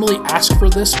don't normally ask for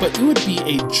this, but it would be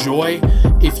a joy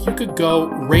if you could go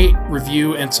rate,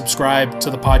 review, and subscribe to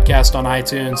the podcast on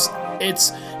iTunes.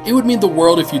 It would mean the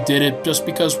world if you did it, just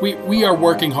because we are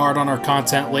working hard on our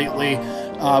content lately.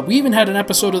 We even had an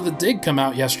episode of The Dig come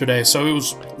out yesterday, so it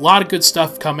was a lot of good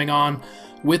stuff coming on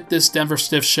with this Denver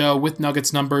Stiff Show, with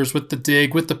Nuggets Numbers, with The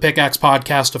Dig, with the Pickaxe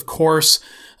Podcast, of course.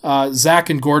 Zach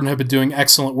and Gordon have been doing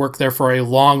excellent work there for a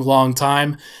long, long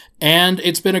time, and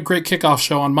it's been a great kickoff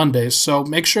show on Mondays, so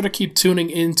make sure to keep tuning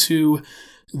into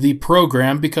the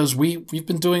program because we've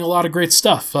been doing a lot of great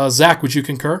stuff. Zach, would you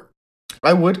concur?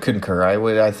 I would concur.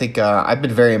 I think I've been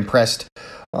very impressed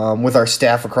with our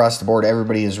staff across the board.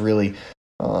 Everybody has really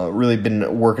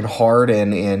been working hard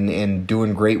and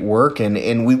doing great work, and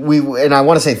I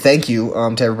want to say thank you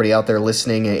to everybody out there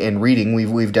listening and reading.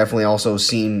 We've definitely also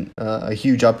seen a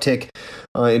huge uptick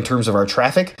in terms of our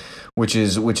traffic, which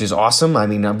is awesome. I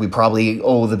mean, we probably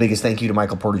owe the biggest thank you to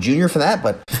Michael Porter Jr. for that,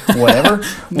 but whatever.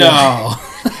 No.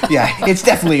 Yeah, it's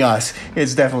definitely us.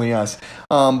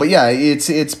 But yeah,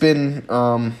 it's been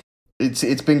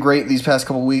It's been great these past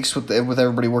couple weeks with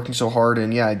everybody working so hard,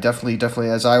 and yeah, definitely,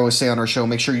 as I always say on our show,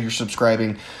 make sure you're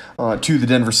subscribing to the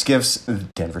Denver Stiffs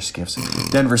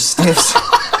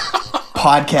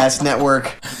podcast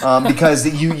network, because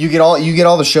you get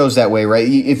all the shows that way, right?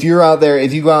 If you're out there,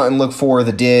 if you go out and look for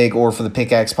The Dig or for the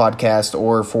Pickaxe Podcast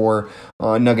or for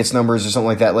Nuggets Numbers or something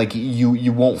like that, like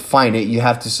you won't find it. You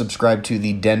have to subscribe to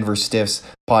the Denver Stiffs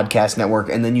podcast network,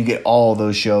 and then you get all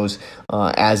those shows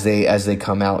as they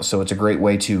come out. So it's a great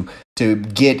way to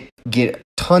get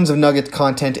tons of Nuggets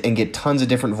content and get tons of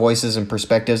different voices and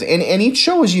perspectives. And each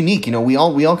show is unique. You know, we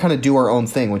all kind of do our own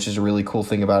thing, which is a really cool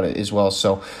thing about it as well.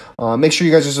 So make sure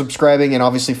you guys are subscribing, and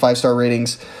obviously 5-star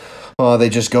ratings. They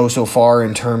just go so far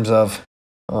in terms of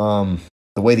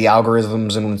the way the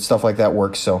algorithms and stuff like that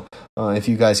work. So if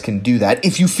you guys can do that,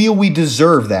 if you feel we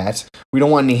deserve that, we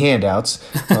don't want any handouts,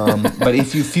 but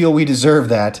if you feel we deserve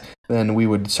that, then we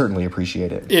would certainly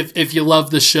appreciate it. If you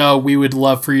love the show, we would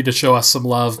love for you to show us some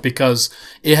love, because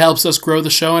it helps us grow the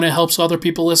show and it helps other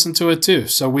people listen to it too.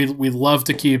 So we love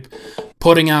to keep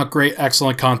putting out great,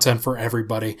 excellent content for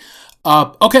everybody.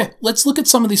 Okay, let's look at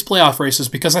some of these playoff races,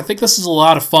 because I think this is a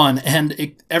lot of fun,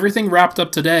 and everything wrapped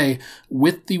up today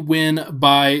with the win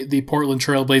by the Portland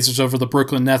Trail Blazers over the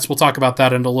Brooklyn Nets. We'll talk about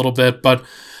that in a little bit, but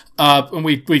and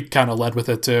we kind of led with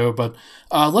it too. But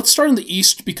let's start in the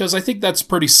East, because I think that's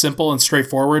pretty simple and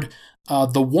straightforward.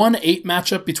 The 1-8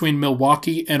 matchup between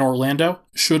Milwaukee and Orlando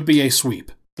should be a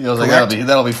sweep. Feels like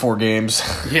that'll be 4 games.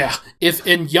 Yeah,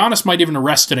 and Giannis might even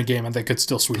rest in a game, and they could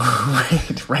still sweep.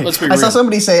 Right. Let's be real. I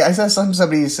saw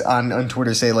somebody on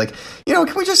Twitter say, like, you know,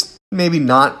 can we just maybe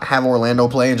not have Orlando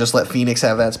play and just let Phoenix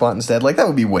have that spot instead? Like, that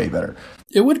would be way better.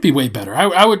 It would be way better.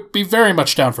 I would be very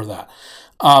much down for that.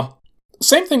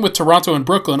 Same thing with Toronto and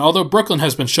Brooklyn. Although Brooklyn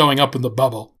has been showing up in the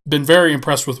bubble, been very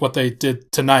impressed with what they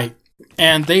did tonight.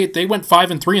 And they went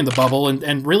 5-3 in the bubble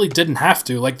and really didn't have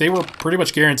to. Like, they were pretty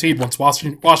much guaranteed once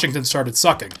Washington started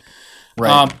sucking.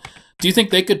 Right. Do you think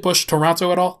they could push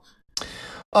Toronto at all?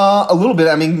 A little bit.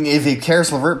 I mean, if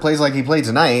Karis LeVert plays like he played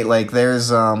tonight, like there's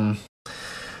that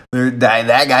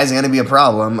guy's going to be a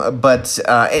problem. But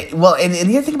and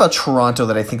the other thing about Toronto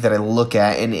that I look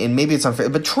at, and maybe it's unfair,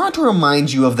 but Toronto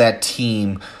reminds you of that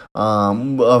team.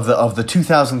 Of the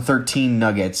 2013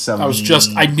 Nuggets. How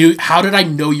did I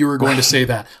know you were going to say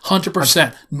that?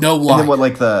 100%, no lie. And then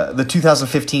like the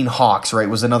 2015 Hawks, right,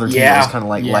 was another team that was kind of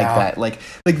like that. Like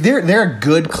they're a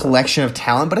good collection of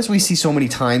talent, but as we see so many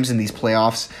times in these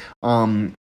playoffs,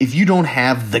 if you don't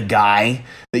have the guy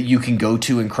that you can go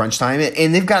to in crunch time,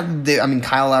 and they've got,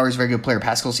 Kyle Lowry is a very good player.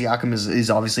 Pascal Siakam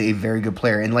is obviously a very good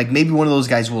player, and like maybe one of those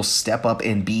guys will step up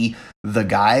and be the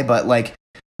guy, but like,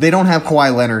 they don't have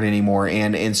Kawhi Leonard anymore,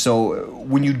 and so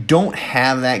when you don't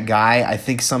have that guy, I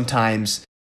think sometimes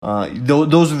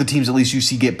those are the teams at least you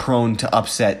see get prone to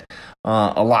upset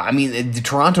a lot. I mean,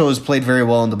 Toronto has played very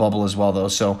well in the bubble as well, though.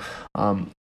 So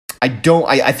I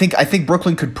think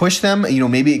Brooklyn could push them.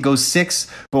 Maybe it goes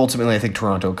 6, but ultimately I think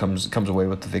Toronto comes away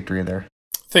with the victory there.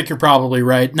 I think you're probably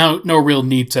right. No real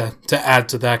need to add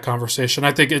to that conversation.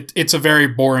 I think it's a very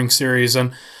boring series,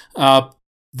 and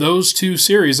those two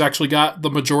series actually got the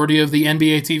majority of the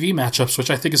NBA TV matchups, which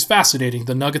I think is fascinating.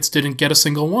 The Nuggets didn't get a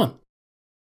single one.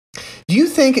 Do you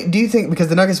think because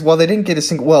the Nuggets, they didn't get a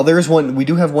single, there is one, we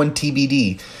do have one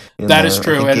TBD. That is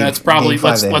true, and that's probably,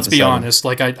 let's be honest,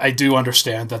 I do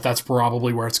understand that's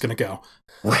probably where it's going to go.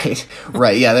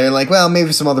 Right, yeah, they're like,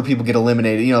 maybe some other people get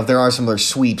eliminated. If there are some other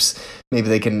sweeps,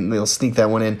 maybe they'll sneak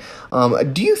that one in.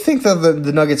 Do you think that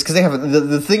the Nuggets, because they have,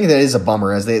 the thing that is a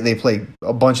bummer, as they play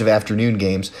a bunch of afternoon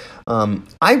games,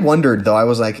 I wondered, though, I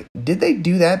was like, did they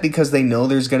do that because they know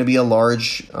there's going to be a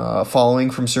large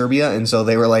following from Serbia, and so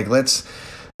they were like, let's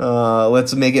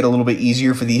make it a little bit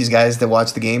easier for these guys to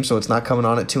watch the game, so it's not coming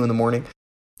on at 2 a.m?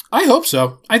 I hope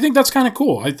so. I think that's kind of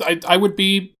cool. I would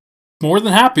be more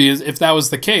than happy if that was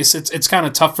the case. It's kind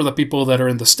of tough for the people that are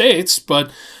in the States,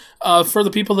 but for the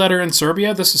people that are in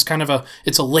Serbia, this is kind of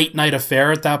it's a late night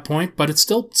affair at that point, but it's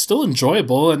still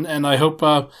enjoyable, and I hope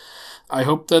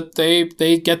that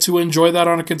they get to enjoy that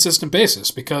on a consistent basis,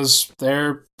 because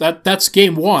that's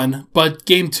game 1, but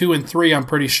game 2 and 3 I'm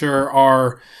pretty sure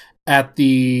are at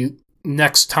the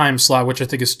next time slot, which I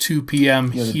think is 2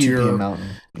 p.m. here. 2 p.m. Mountain.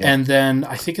 Yeah. And then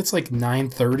I think it's like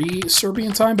 9:30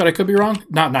 Serbian time, but I could be wrong.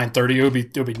 Not 9:30. It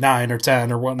would be 9 or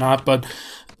 10 or whatnot. But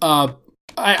I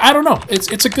don't know.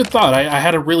 It's a good thought. I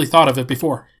hadn't really thought of it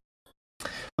before.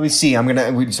 Let me see. I'm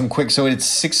gonna read some quick. So it's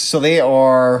 6. So they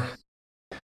are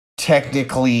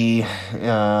technically, what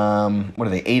are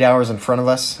they? 8 hours in front of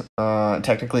us.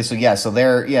 Technically. So yeah. So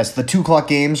they're the 2 o'clock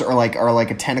games are like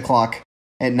a 10 o'clock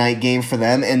at night game for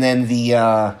them, and then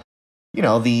that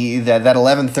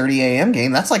 11:30 a.m.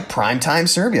 game, that's like primetime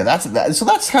Serbia. So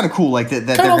that's kind of cool. Like that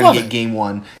they're going to get game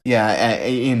 1,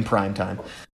 in primetime.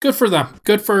 Good for them.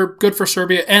 Good for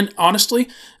Serbia, and honestly,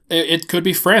 it could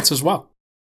be France as well.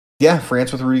 Yeah,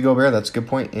 France with Rudy Gobert. That's a good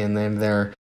point. And then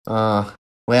they're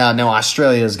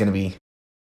Australia is going to be.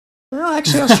 Well,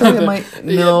 actually, Australia might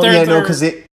because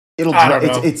it'll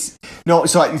it's no.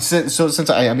 So since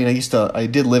I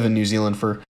did live in New Zealand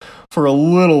for a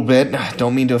little bit.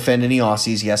 Don't mean to offend any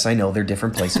Aussies. Yes, I know they're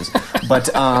different places, but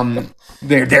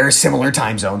they're similar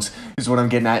time zones is what I'm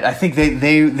getting at. I think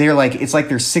they're like, it's like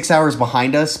they're 6 hours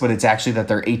behind us, but it's actually that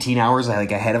they're 18 hours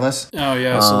like ahead of us. Oh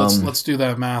yeah, so let's do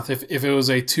that math. If it was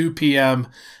a 2 p.m.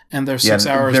 and they're 6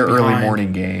 hours they're behind, early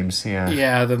morning games.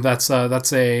 Yeah, then that's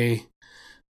a.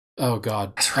 Oh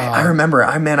God! That's right. I remember 8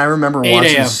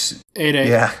 watching 8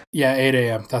 a.m. Yeah, 8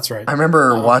 a.m. That's right. I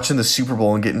remember watching the Super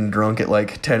Bowl and getting drunk at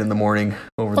like 10 in the morning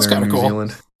over there in New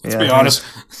Zealand. Let's be honest.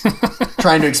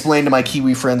 Trying to explain to my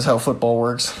Kiwi friends how football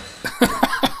works.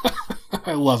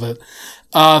 I love it.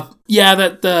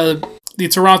 That the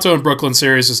Toronto and Brooklyn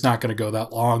series is not going to go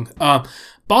that long.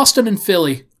 Boston and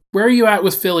Philly. Where are you at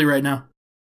with Philly right now?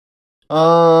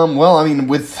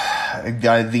 With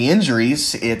the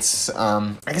injuries, it's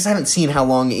I guess I haven't seen how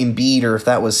long Embiid or if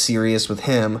that was serious with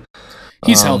him.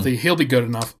 He's healthy. He'll be good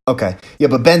enough. Okay. Yeah,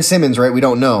 but Ben Simmons, right? We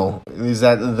don't know. Is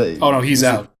that the? Oh no, he's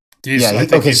out. He's out.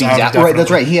 Right,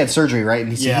 that's right. He had surgery, right? And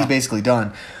he's basically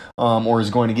done, or is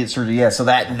going to get surgery. Yeah. So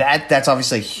that's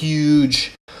obviously a huge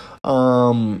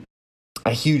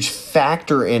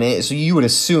factor in it. So you would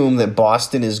assume that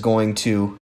Boston is going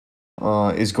to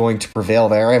prevail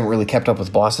there. I haven't really kept up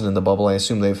with Boston in the bubble. I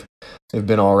assume they've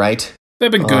been all right.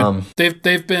 They've been good.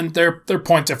 They've been their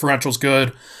point differential's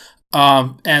good.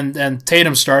 And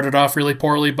Tatum started off really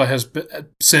poorly, but has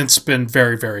since been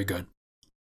very, very good.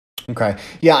 Okay.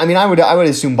 Yeah, I mean, I would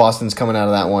assume Boston's coming out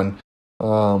of that one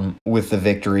with the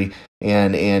victory,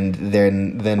 and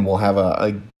then we'll have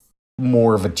a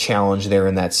more of a challenge there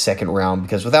in that second round,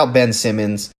 because without Ben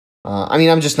Simmons,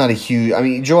 I'm just not a huge. I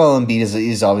mean, Joel Embiid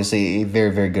is obviously a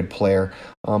very, very good player,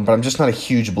 but I'm just not a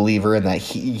huge believer in that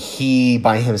he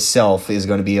by himself is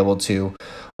going to be able to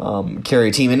carry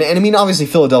a team. And I mean, obviously,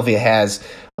 Philadelphia has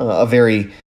a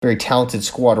very, very talented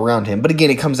squad around him. But again,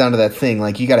 it comes down to that thing,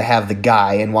 like, you got to have the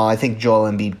guy. And while I think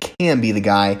Joel Embiid can be the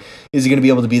guy, is he going to be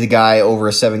able to be the guy over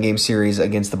a 7-game series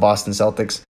against the Boston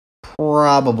Celtics?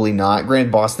 Probably not.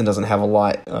 Granted, Boston doesn't have a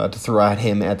lot to throw at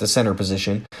him at the center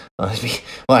position. They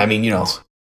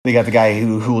got the guy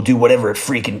who will do whatever it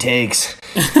freaking takes.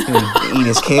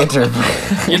 Enes Kanter.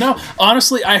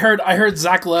 Honestly, I heard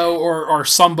Zach Lowe or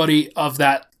somebody of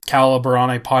that caliber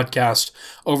on a podcast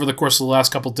over the course of the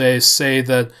last couple of days say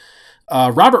that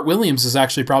Robert Williams is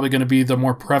actually probably going to be the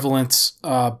more prevalent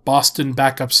Boston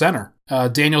backup center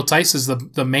Daniel Tice is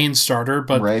the main starter,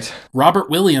 but right. Robert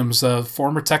Williams, a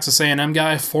former Texas A&M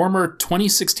guy, former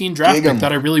 2016 draft pick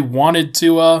that I really wanted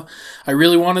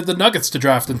the Nuggets to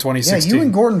draft in 2016. Yeah, you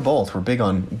and Gordon both were big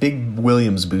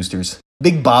Williams boosters.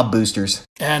 Big Bob boosters.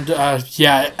 And I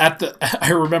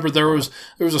remember there was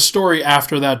a story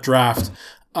after that draft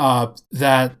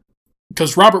that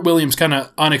because Robert Williams kind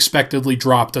of unexpectedly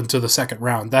dropped into the second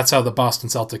round. That's how the Boston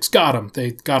Celtics got him.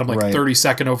 They got him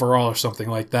 32nd overall or something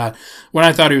like that, when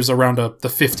I thought he was around the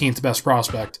 15th best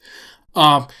prospect.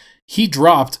 He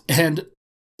dropped, and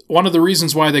one of the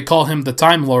reasons why they call him the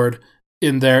Time Lord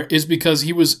in there is because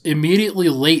he was immediately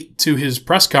late to his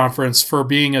press conference for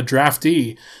being a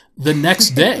draftee. The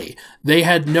next day, they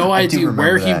had no idea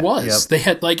where he was. Yep. They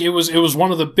had it was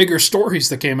one of the bigger stories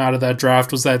that came out of that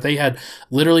draft, was that they had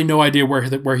literally no idea where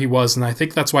he was, and I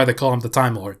think that's why they call him the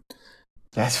Time Lord.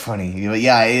 That's funny.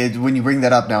 Yeah, when you bring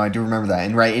that up now, I do remember that.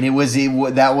 And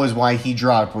that was why he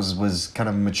dropped, was kind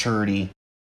of maturity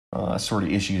sort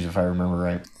of issues, if I remember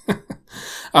right.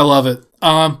 I love it.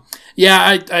 I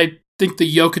think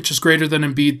the Jokic is greater than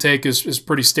Embiid take is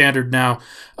pretty standard now,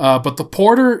 but the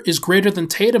Porter is greater than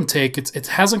Tatum take. It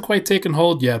hasn't quite taken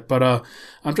hold yet, but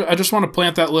I just want to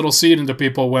plant that little seed into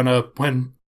people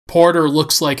when Porter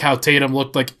looks like how Tatum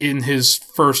looked like in his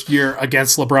first year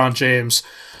against LeBron James,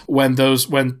 when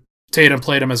Tatum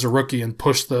played him as a rookie and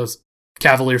pushed the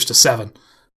Cavaliers to 7.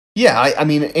 Yeah, I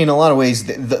mean, in a lot of ways,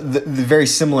 the very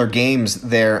similar games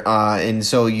there, and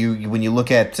so when you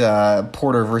look at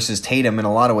Porter versus Tatum, in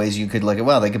a lot of ways, you could look at,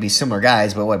 well, they could be similar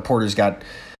guys, but Porter's got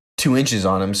 2 inches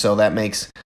on him, so that makes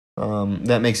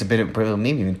a bit of,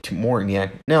 maybe even 2 more. Yeah,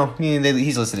 no,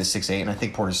 he's listed as 6'8", and I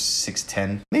think Porter's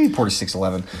 6'10", maybe Porter's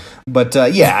 6'11", but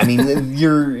yeah, I mean,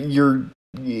 you're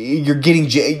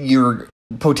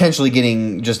potentially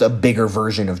getting just a bigger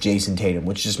version of Jason Tatum,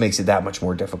 which just makes it that much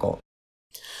more difficult.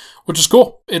 Which is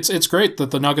cool. It's great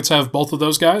that the Nuggets have both of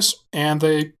those guys, and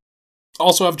they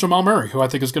also have Jamal Murray, who I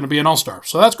think is going to be an all-star.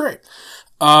 So that's great.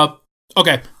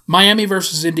 Okay, Miami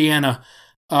versus Indiana.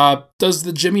 Does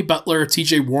the Jimmy Butler,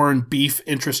 TJ Warren beef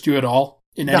interest you at all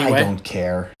in any way? I don't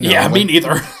care. No, yeah, me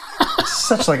neither.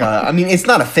 It's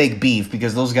not a fake beef,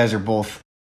 because those guys are both,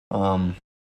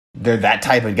 they're that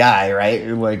type of guy, right?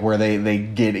 Like, where they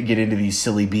get into these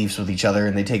silly beefs with each other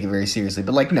and they take it very seriously.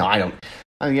 But no, I don't.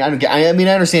 I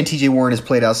understand TJ Warren has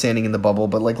played outstanding in the bubble,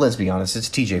 but let's be honest, it's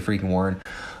TJ freaking Warren.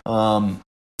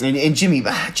 And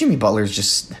Jimmy Butler's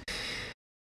just,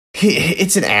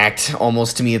 it's an act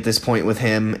almost to me at this point with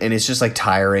him, and it's just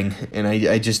tiring, and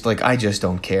I just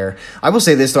don't care. I will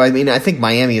say this though, I think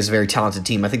Miami is a very talented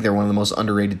team. I think they're one of the most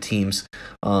underrated teams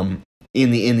in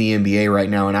the NBA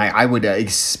right now, and I would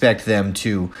expect them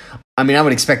to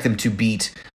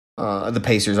beat the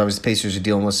Pacers. Obviously, the Pacers are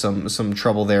dealing with some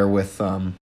trouble there with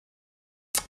Domantas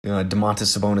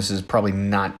Sabonis is probably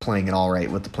not playing it all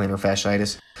right with the plantar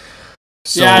fasciitis.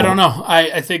 So, yeah, I don't know.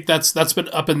 I think that's been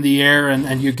up in the air,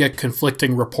 and you get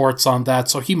conflicting reports on that.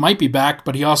 So he might be back,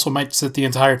 but he also might sit the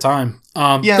entire time.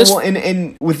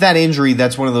 And with that injury,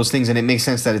 that's one of those things, and it makes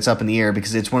sense that it's up in the air,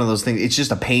 because it's one of those things. It's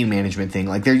just a pain management thing.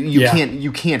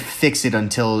 You can't fix it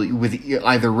until with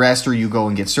either rest or you go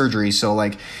and get surgery.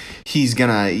 So he's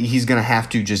gonna have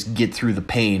to just get through the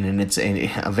pain, and it's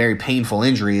a very painful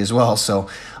injury as well. So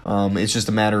it's just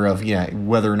a matter of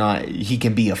whether or not he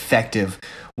can be effective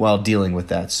while dealing with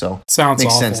that. So sounds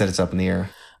makes awful. sense that it's up in the air.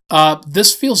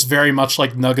 This feels very much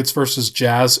like Nuggets versus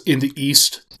Jazz in the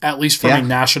East, at least from a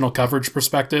national coverage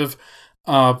perspective.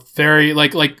 Very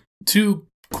like 2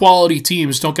 quality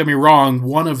teams, don't get me wrong.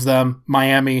 One of them,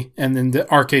 Miami, and in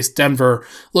our case, Denver,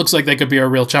 looks like they could be a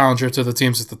real challenger to the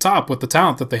teams at the top with the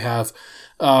talent that they have.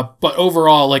 But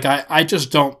overall, I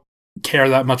just don't care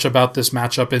that much about this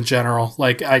matchup in general.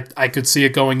 I could see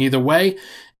it going either way.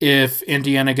 If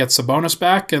Indiana gets Sabonis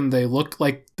back and they look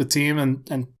like the team,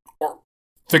 and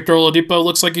Victor Oladipo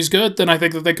looks like he's good, then I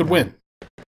think that they could win.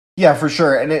 Yeah, for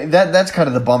sure. And that's kind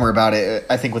of the bummer about it,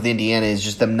 I think, with Indiana, is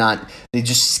just they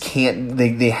just can't,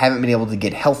 they haven't been able to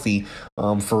get healthy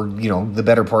for, the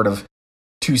better part of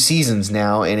 2 seasons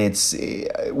now. And it's,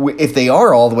 if they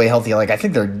are all the way healthy, I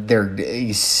think they're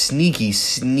a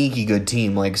sneaky good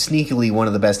team, sneakily one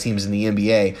of the best teams in the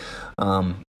NBA.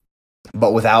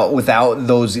 But without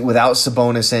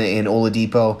Sabonis and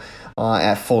Oladipo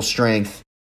at full strength,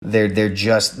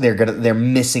 they're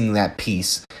missing that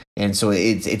piece, and so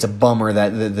it's a bummer that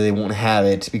they won't have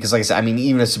it, because, like I said,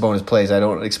 even if Sabonis plays, I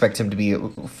don't expect him to be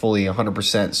fully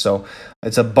 100%. So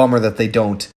it's a bummer that they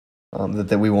don't,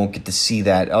 that we won't get to see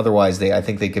that. Otherwise, I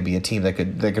think they could be a team that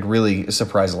could really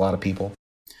surprise a lot of people.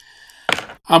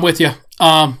 I'm with you.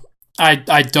 I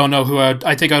don't know who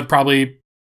I think I'd probably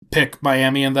pick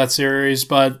Miami in that series,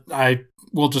 but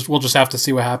we'll just have to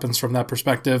see what happens from that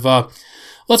perspective.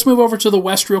 Let's move over to the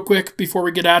West real quick before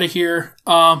we get out of here.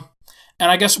 And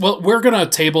I guess we're gonna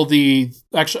table the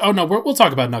actually. Oh no, we'll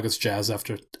talk about Nuggets Jazz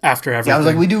after everything. Yeah, I was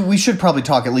like, we should probably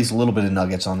talk at least a little bit of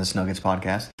Nuggets on this Nuggets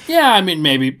podcast. Yeah, I mean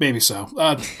maybe so.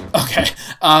 Okay.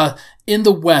 In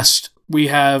the West, we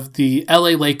have the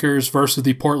LA Lakers versus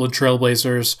the Portland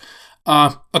Trailblazers.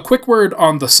 A quick word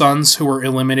on the Suns, who were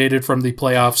eliminated from the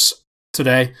playoffs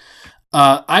today.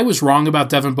 I was wrong about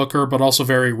Devin Booker, but also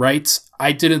very right.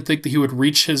 I didn't think that he would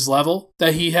reach his level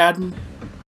that he had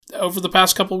over the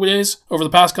past couple of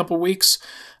weeks.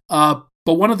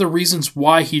 But one of the reasons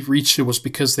why he reached it was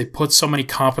because they put so many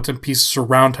competent pieces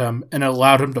around him and it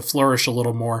allowed him to flourish a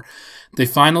little more. They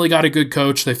finally got a good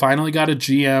coach. They finally got a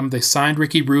GM. They signed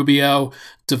Ricky Rubio.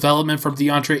 Development from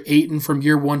DeAndre Ayton from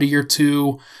year 1 to year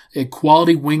 2. A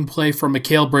quality wing play from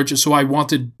Mikal Bridges, who I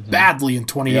wanted badly in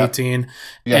 2018.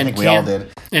 Yeah, I think we all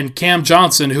did. And Cam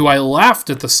Johnson, who I laughed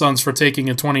at the Suns for taking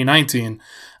in 2019.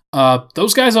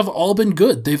 Those guys have all been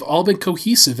good. They've all been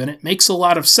cohesive, and it makes a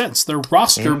lot of sense. Their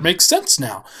roster makes sense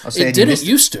now. It didn't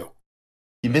used to.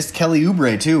 You missed Kelly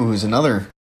Oubre, too, who's another.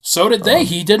 So did they.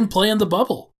 He didn't play in the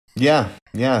bubble. Yeah.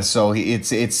 So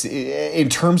it's in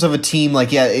terms of a team, like,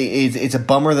 it's a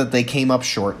bummer that they came up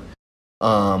short.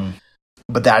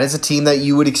 But that is a team that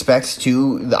you would expect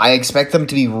to. I expect them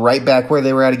to be right back where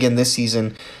they were at again this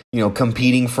season.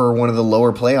 Competing for one of the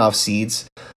lower playoff seeds.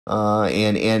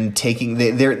 And taking they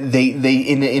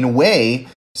in a way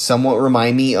somewhat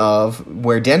remind me of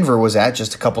where Denver was at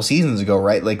just a couple seasons ago,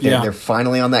 right? Like they're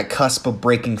finally on that cusp of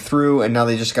breaking through, and now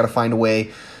they just got to find a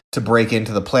way to break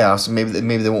into the playoffs. Maybe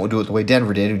they won't do it the way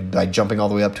Denver did by jumping all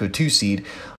the way up to a 2 seed.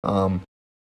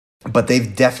 But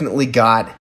they've definitely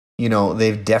got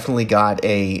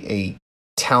a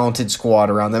talented squad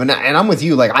around them, and I'm with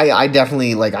you. Like I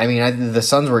definitely the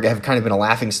Suns have kind of been a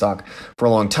laughing stock for a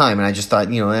long time, and I just thought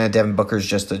Devin Booker's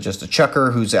just a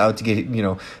chucker who's out to get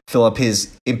fill up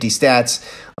his empty stats.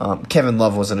 Kevin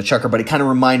Love wasn't a chucker, but it kind of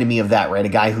reminded me of that, right? A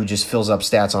guy who just fills up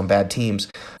stats on bad teams,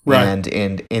 right?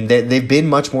 And they've been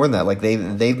much more than that. Like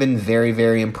they've been very,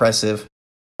 very impressive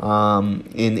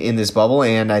in this bubble,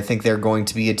 and I think they're going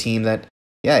to be a team that.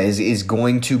 Yeah, is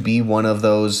going to be one of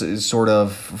those sort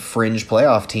of fringe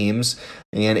playoff teams,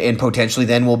 and potentially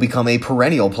then will become a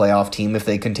perennial playoff team if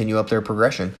they continue up their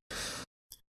progression.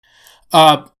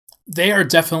 They are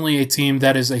definitely a team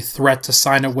that is a threat to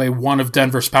sign away one of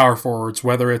Denver's power forwards,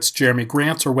 whether it's Jeremy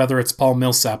Grant or whether it's Paul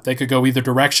Millsap. They could go either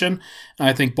direction, and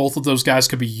I think both of those guys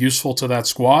could be useful to that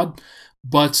squad.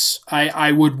 But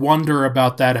I would wonder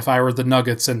about that if I were the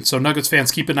Nuggets, and so Nuggets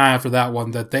fans, keep an eye out for that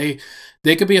one, that they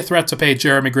could be a threat to pay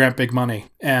Jeremy Grant big money,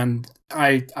 and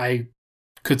I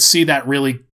could see that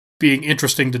really being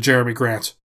interesting to Jeremy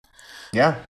Grant.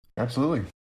 Yeah, absolutely.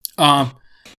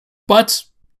 But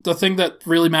the thing that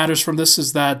really matters from this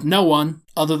is that no one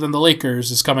other than the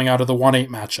Lakers is coming out of the 1-8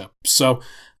 matchup. So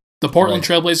the Portland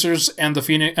Trailblazers and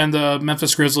the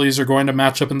Memphis Grizzlies are going to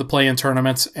match up in the play-in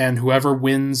tournament, and whoever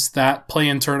wins that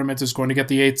play-in tournament is going to get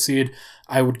the 8th seed.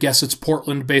 I would guess it's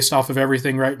Portland based off of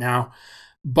everything right now.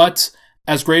 But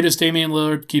as great as Damian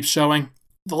Lillard keeps showing,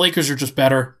 the Lakers are just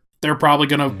better. They're probably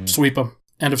going to sweep them.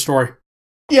 End of story.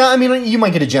 Yeah, I mean, you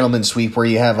might get a gentleman's sweep where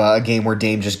you have a game where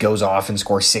Dame just goes off and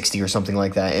scores 60 or something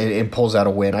like that and pulls out a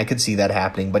win. I could see that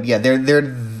happening. But yeah,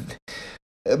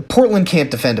 Portland can't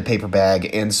defend a paper bag,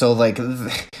 and so like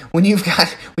when you've got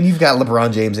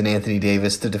LeBron James and Anthony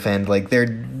Davis to defend, like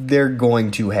they're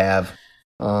going to have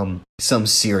some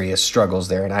serious struggles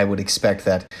there, and I would expect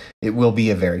that it will be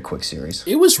a very quick series.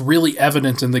 It was really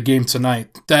evident in the game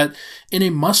tonight that in a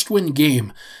must-win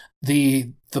game,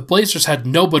 the Blazers had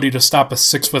nobody to stop a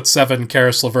 6'7"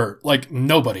 Caris LeVert. Like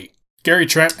nobody. Gary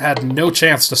Trent had no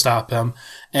chance to stop him,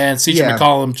 and CJ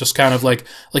McCollum just kind of like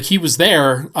he was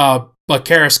there, but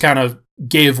Caris kind of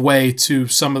gave way to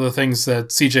some of the things that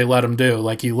CJ let him do.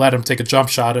 Like he let him take a jump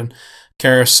shot, and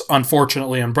Caris,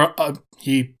 unfortunately,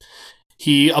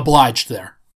 he obliged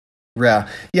there. Yeah.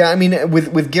 I mean,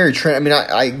 with Gary Trent, I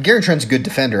mean, Gary Trent's a good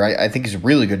defender. I think he's a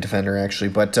really good defender, actually.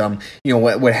 But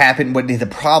what happened? What the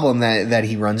problem that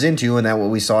he runs into, and that what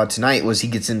we saw tonight was he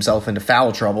gets himself into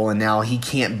foul trouble, and now he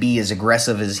can't be as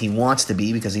aggressive as he wants to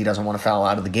be because he doesn't want to foul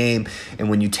out of the game. And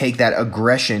when you take that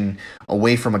aggression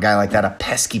away from a guy like that, a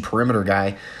pesky perimeter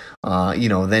guy,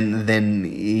 then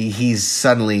he's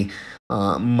suddenly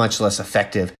much less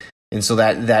effective. And so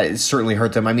that certainly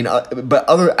hurt them. I mean, but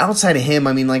outside of him,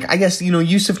 I mean, like I guess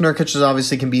Jusuf Nurkic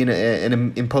obviously can be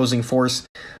an imposing force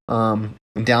down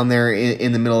there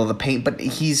in the middle of the paint, but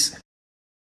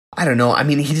I don't know. I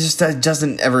mean, he just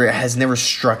has never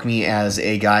struck me as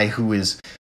a guy who is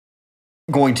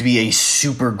going to be a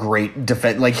super great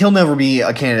defense. Like, he'll never be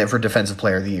a candidate for Defensive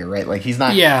Player of the Year, right? Like, he's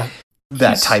not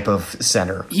that type of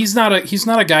center. He's not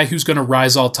a guy who's going to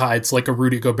rise all tides like a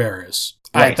Rudy Gobert is.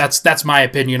 Right. That's my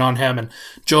opinion on him. And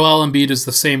Joel Embiid is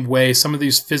the same way. Some of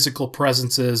these physical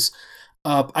presences,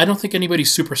 I don't think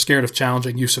anybody's super scared of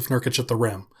challenging Jusuf Nurkic at the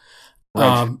rim.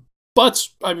 Right. But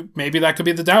maybe that could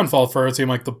be the downfall for a team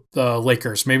like the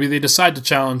Lakers. Maybe they decide to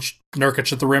challenge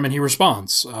Nurkic at the rim and he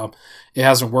responds. It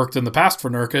hasn't worked in the past for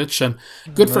Nurkic, and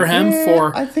good for him.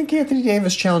 I think Anthony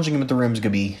Davis challenging him at the rim is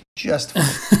going to be just fine.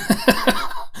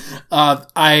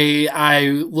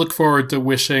 I look forward to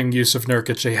wishing Jusuf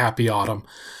Nurkic a happy autumn.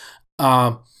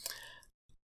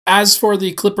 As for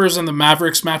the Clippers and the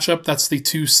Mavericks matchup, that's the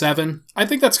 2-7. I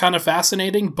think that's kind of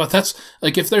fascinating, but that's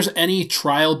like, if there's any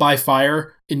trial by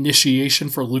fire initiation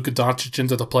for Luka Doncic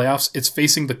into the playoffs, it's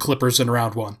facing the Clippers in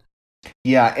round one.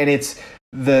 Yeah, and it's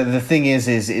the thing is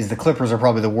the Clippers are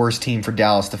probably the worst team for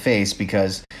Dallas to face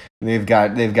because they've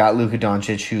got Luka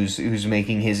Doncic who's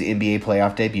making his NBA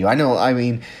playoff debut. I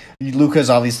mean, Luka's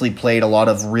obviously played a lot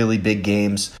of really big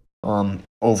games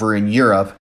over in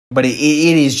Europe. But it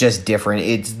is just different.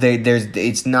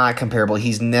 It's not comparable.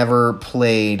 He's never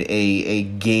played a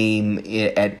game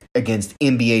against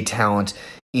NBA talent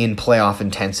in playoff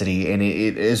intensity, and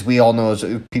it as we all know, as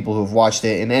people who have watched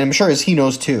it, and I'm sure as he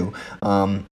knows too,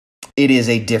 it is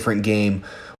a different game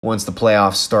once the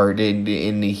playoffs start,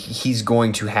 and he's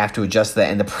going to have to adjust to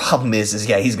that. And the problem is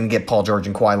he's going to get Paul George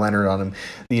and Kawhi Leonard on him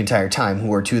the entire time,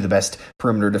 who are two of the best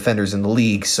perimeter defenders in the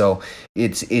league. So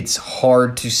it's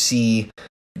hard to see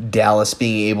Dallas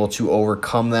being able to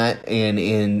overcome that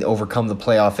and overcome the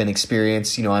playoff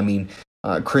inexperience.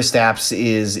 Kristaps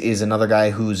is another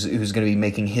guy who's going to be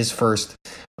making his first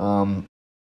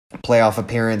playoff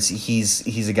appearance.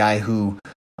 He's a guy who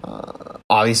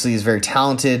obviously is very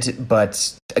talented,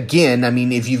 but again, I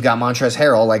mean, if you've got Montrezl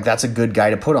Harrell, like, that's a good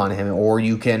guy to put on him. Or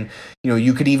you can,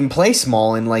 you could even play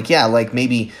small and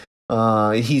maybe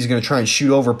he's going to try and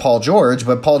shoot over Paul George,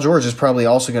 but Paul George is probably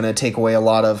also going to take away a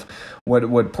lot of what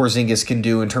Porzingis can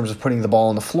do in terms of putting the ball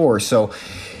on the floor. So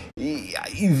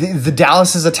the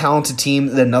Dallas is a talented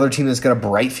team, another team that's got a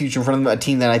bright future in front of them, a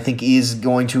team that I think is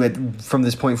going to, from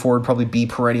this point forward, probably be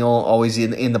perennial, always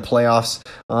in the playoffs,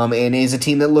 and is a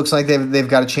team that looks like they've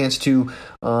got a chance to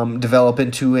develop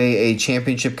into a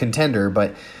championship contender.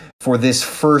 But for this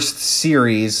first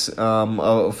series,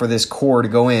 for this core to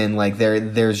go in, like,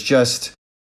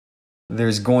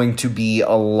 there's going to be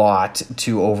a lot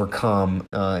to overcome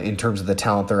in terms of the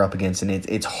talent they're up against, and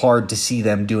it's hard to see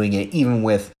them doing it, even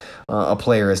with a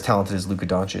player as talented as Luka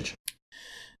Doncic.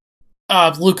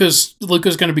 Luka's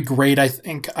going to be great. I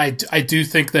think I do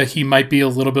think that he might be a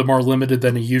little bit more limited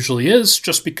than he usually is,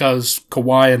 just because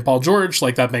Kawhi and Paul George,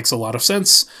 like, that makes a lot of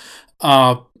sense.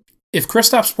 If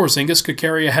Kristaps Porzingis could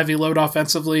carry a heavy load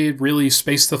offensively, really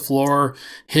space the floor,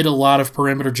 hit a lot of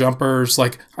perimeter jumpers,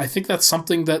 like, I think that's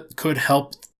something that could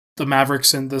help the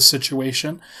Mavericks in this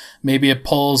situation. Maybe it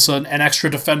pulls an extra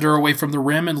defender away from the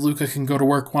rim and Luka can go to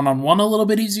work one-on-one a little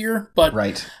bit easier, but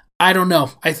right. I don't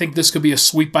know. I think this could be a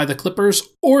sweep by the Clippers,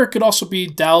 or it could also be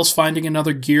Dallas finding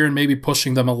another gear and maybe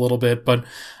pushing them a little bit, but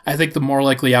I think the more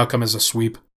likely outcome is a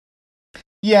sweep.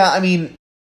 Yeah, I mean,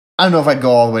 I don't know if I'd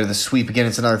go all the way to the sweep. Again,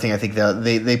 it's another thing I think that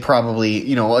they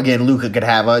probably, again, Luka could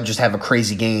have a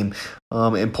crazy game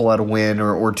and pull out a win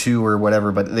or two or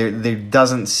whatever, but there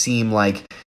doesn't seem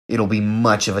like it'll be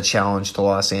much of a challenge to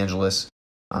Los Angeles.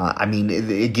 I mean,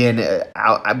 again,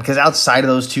 because outside of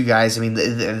those two guys, I mean,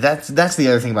 that's the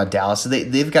other thing about Dallas.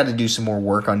 They've got to do some more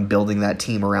work on building that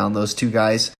team around those two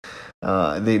guys.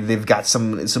 They've got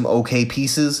some okay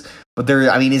pieces, but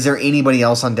is there anybody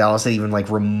else on Dallas that even, like,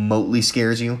 remotely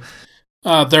scares you?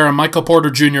 They're a Michael Porter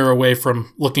Jr. away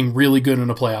from looking really good in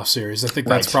a playoff series. I think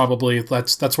that's probably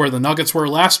that's where the Nuggets were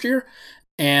last year,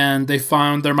 and they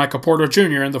found their Michael Porter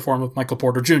Jr. in the form of Michael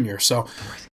Porter Jr. So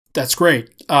that's great.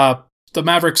 The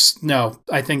Mavericks, no,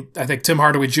 I think Tim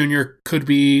Hardaway Jr. could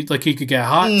be, like, he could get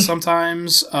hot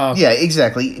sometimes. Yeah,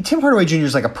 exactly. Tim Hardaway Jr.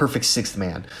 is like a perfect sixth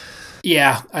man.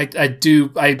 Yeah, I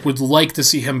do. I would like to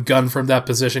see him gun from that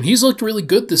position. He's looked really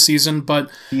good this season, but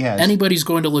anybody's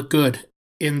going to look good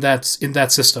in that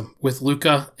system with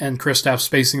Luka and Kristaps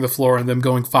spacing the floor and them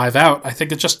going 5 out. I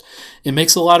think it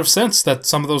makes a lot of sense that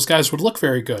some of those guys would look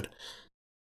very good.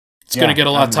 It's going to get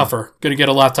a lot tougher. Going to get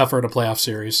a lot tougher in a playoff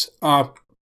series.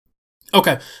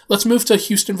 Okay, let's move to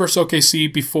Houston versus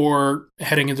OKC before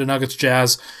heading into Nuggets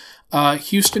Jazz.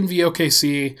 Houston v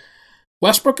OKC.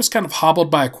 Westbrook is kind of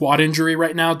hobbled by a quad injury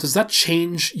right now. Does that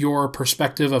change your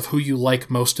perspective of who you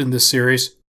like most in this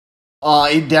series?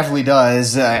 It definitely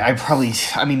does.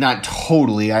 Not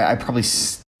totally. I probably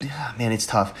man, it's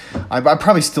tough. I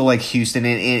probably still like Houston,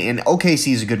 and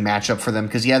OKC is a good matchup for them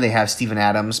because, yeah, they have Steven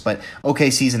Adams, but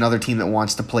OKC is another team that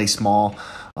wants to play small.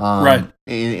 Right.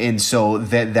 And so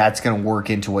that's going to work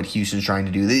into what Houston's trying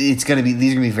to do. These are going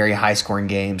to be very high scoring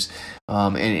games,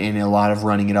 and a lot of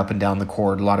running it up and down the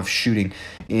court, a lot of shooting.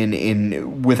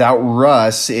 In without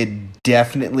Russ, it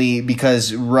definitely,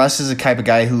 because Russ is a type of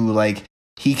guy who, like,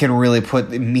 he can really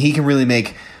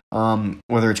make,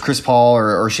 whether it's Chris Paul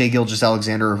or Shai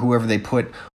Gilgeous-Alexander or whoever they put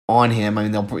on him. I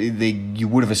mean, you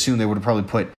would have assumed they would have probably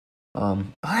put.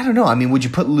 I don't know. I mean, would you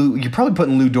put Lou? You're probably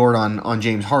putting Lou Dort on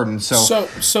James Harden. So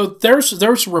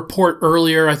there's a report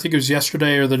earlier, I think it was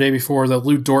yesterday or the day before, that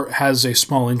Lou Dort has a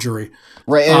small injury.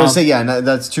 Right, and I would say, yeah,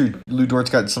 that's true. Lou Dort's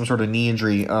got some sort of knee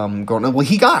injury going on. Well,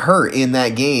 he got hurt in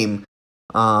that game,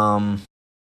 in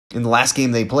the last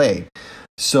game they played.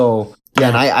 So yeah,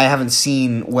 and I haven't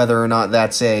seen whether or not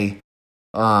that's that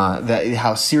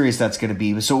how serious that's going to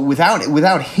be. So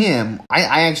without him,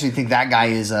 I actually think that guy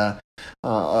is a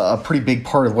pretty big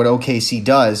part of what OKC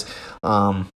does.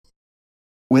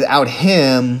 Without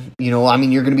him, I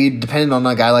mean, you're going to be dependent on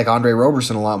a guy like Andre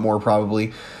Roberson a lot more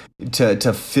probably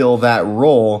to fill that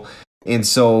role, and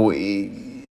so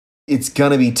it's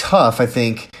going to be tough, I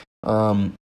think,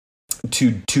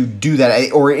 to do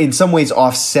that, or in some ways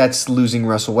offsets losing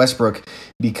Russell Westbrook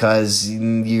because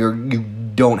you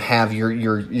don't have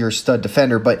your stud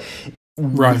defender, but.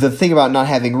 Right. The thing about not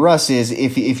having Russ is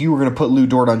if you were going to put Lou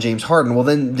Dort on James Harden, well,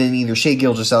 then either Shai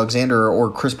Gilgeous-Alexander or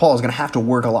Chris Paul is going to have to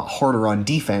work a lot harder on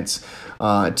defense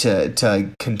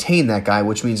to contain that guy,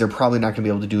 which means they're probably not going to be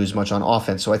able to do as much on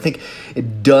offense. So I think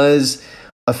it does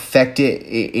affect it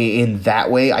in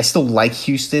that way. I still like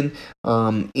Houston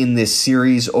in this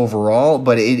series overall,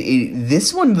 but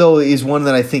this one, though, is one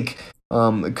that I think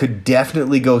could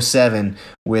definitely go 7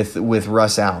 with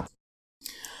Russ out.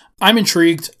 I'm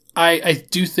intrigued. I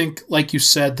do think, like you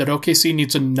said, that OKC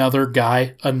needs another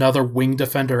guy, another wing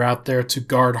defender out there to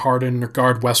guard Harden or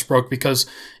guard Westbrook, because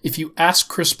if you ask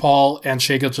Chris Paul and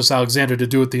Shai Gilgeous-Alexander to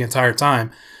do it the entire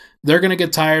time, they're going to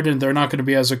get tired and they're not going to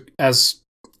be as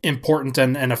important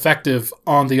and effective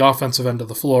on the offensive end of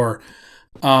the floor.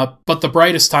 But the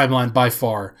brightest timeline by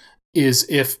far is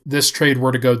if this trade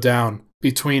were to go down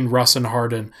between Russ and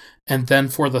Harden, and then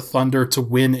for the Thunder to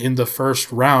win in the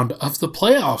first round of the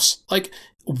playoffs. Like,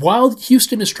 while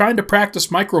Houston is trying to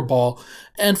practice micro ball,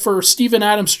 and for Steven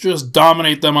Adams to just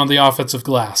dominate them on the offensive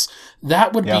glass,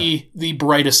 that would be the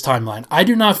brightest timeline. I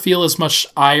do not feel as much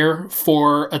ire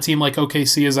for a team like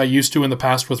OKC as I used to in the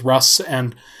past with Russ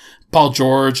and Paul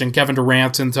George and Kevin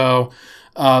Durant in tow.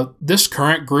 This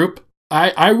current group,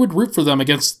 I would root for them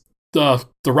against the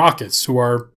Rockets,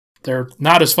 they're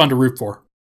not as fun to root for.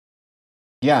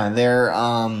 Yeah, they're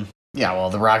well,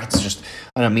 the Rockets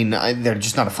they're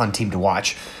just not a fun team to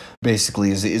watch,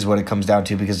 basically, is what it comes down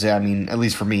to, because, I mean, at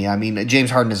least for me, I mean, James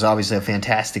Harden is obviously a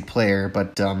fantastic player,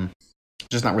 but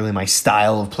just not really my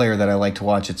style of player that I like to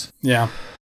watch. It's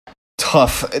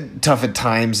tough at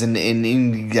times, and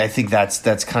I think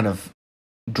that's kind of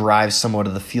drives somewhat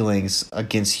of the feelings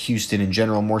against Houston in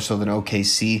general, more so than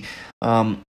OKC.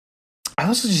 I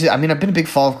also I've been a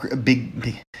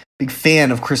big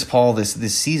fan of Chris Paul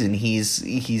this season.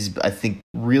 He's I think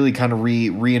really kind of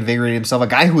reinvigorated himself. A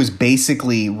guy who was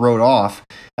basically wrote off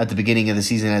at the beginning of the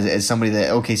season as somebody that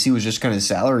OKC was just kind of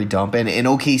salary dump, and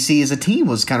OKC as a team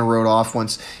was kind of wrote off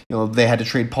once they had to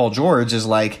trade Paul George as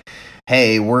like,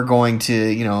 hey, we're going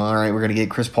to all right, we're going to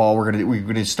get Chris Paul. We're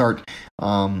going to start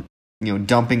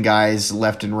dumping guys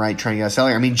left and right, trying to get a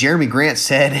salary. I mean, Jeremy Grant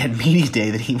said at media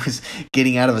day that he was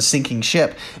getting out of a sinking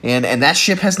ship, and that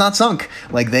ship has not sunk.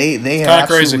 Like they have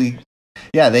absolutely,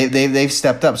 they've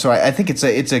stepped up. So I think it's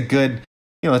a good,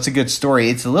 it's a good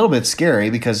story. It's a little bit scary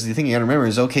because the thing you got to remember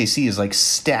is OKC is like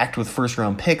stacked with first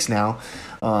round picks now,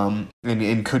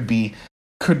 and could be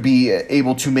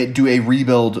able to do a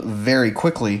rebuild very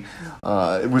quickly,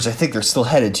 which I think they're still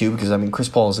headed to, because I mean Chris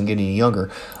Paul isn't getting any younger.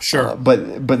 Sure,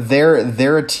 but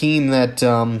they're a team that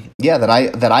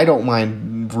that I don't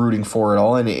mind rooting for at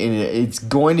all, and it's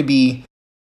going to be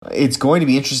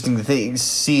interesting to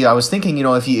see. I was thinking,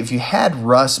 if you had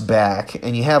Russ back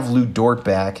and you have Lou Dort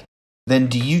back, then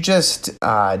do you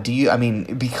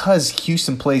because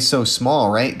Houston plays so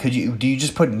small, right? Do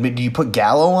you put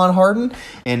Gallo on Harden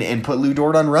and put Lou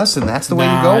Dort on Russ, and that's the way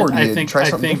you go, or do you try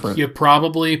something different? You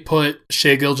probably put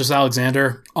Shai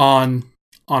Gilgeous-Alexander on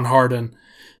Harden,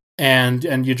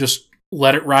 and you just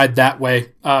let it ride that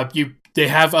way. They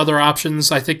have other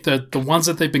options. I think the ones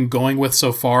that they've been going with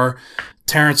so far: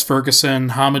 Terrence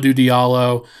Ferguson, Hamidou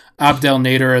Diallo, Abdel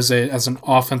Nader as an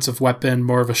offensive weapon,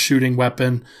 more of a shooting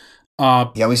weapon.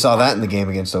 Yeah, we saw that in the game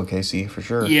against OKC for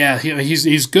sure. Yeah,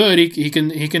 he's good. He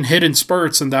can hit in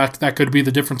spurts, and that could be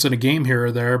the difference in a game here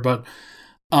or there. But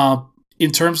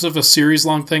in terms of a series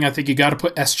long thing, I think you got to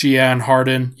put SGA on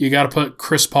Harden. You got to put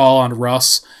Chris Paul on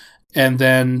Russ, and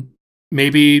then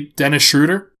maybe Dennis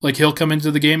Schroeder. Like, he'll come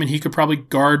into the game and he could probably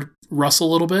guard Russ a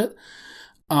little bit.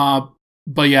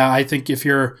 But yeah, I think if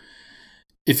you're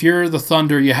the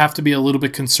Thunder, you have to be a little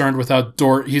bit concerned without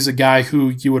Dort. He's a guy who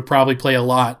you would probably play a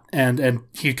lot, and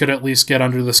he could at least get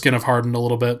under the skin of Harden a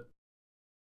little bit.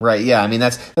 Right. Yeah. I mean,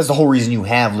 that's the whole reason you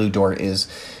have Lou Dort is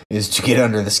to get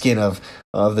under the skin of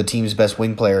the team's best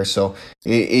wing player. So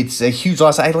it's a huge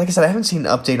loss. Like I said, I haven't seen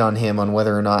an update on him on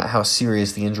whether or not how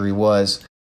serious the injury was.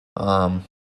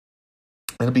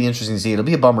 It'll be interesting to see. It'll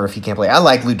be a bummer if he can't play. I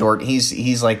like Lou Dort.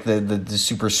 He's like the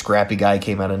super scrappy guy,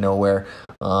 came out of nowhere,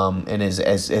 and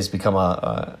has become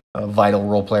a vital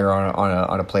role player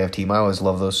on a playoff team. I always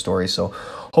love those stories. So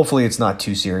hopefully it's not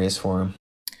too serious for him.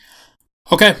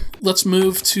 Okay, let's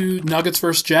move to Nuggets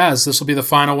versus Jazz. This will be the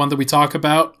final one that we talk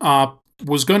about.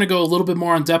 Was going to go a little bit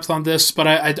more in depth on this, but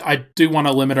I do want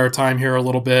to limit our time here a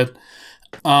little bit.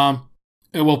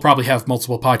 We'll probably have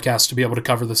multiple podcasts to be able to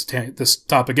cover this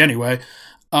topic anyway.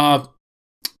 I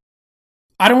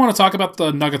don't want to talk about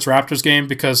the Nuggets Raptors game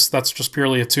because that's just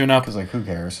purely a tune-up. Because who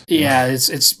cares? Yeah,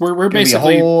 we're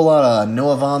basically be a whole lot of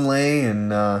Noah Vonleh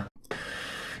and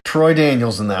Troy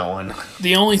Daniels in that one.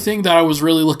 The only thing that I was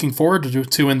really looking forward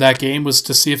to in that game was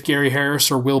to see if Gary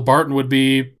Harris or Will Barton would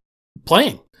be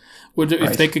playing,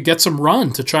 if they could get some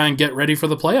run to try and get ready for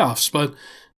the playoffs. But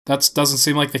that doesn't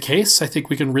seem like the case. I think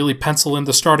we can really pencil in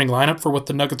the starting lineup for what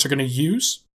the Nuggets are going to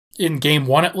use in Game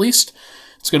 1 at least.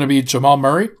 It's going to be Jamal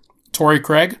Murray, Torrey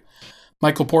Craig,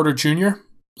 Michael Porter Jr.,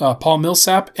 Paul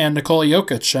Millsap, and Nikola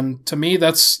Jokic. And to me,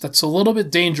 that's a little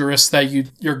bit dangerous that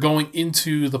you're going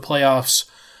into the playoffs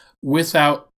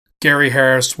without Gary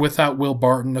Harris, without Will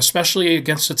Barton, especially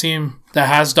against a team that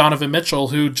has Donovan Mitchell,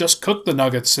 who just cooked the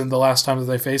Nuggets in the last time that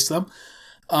they faced them.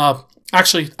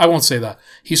 Actually, I won't say that.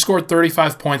 He scored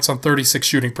 35 points on 36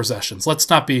 shooting possessions. Let's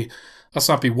not be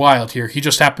wild here. He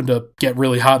just happened to get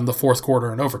really hot in the fourth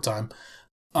quarter and overtime.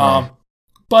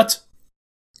 But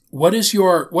what is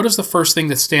the first thing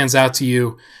that stands out to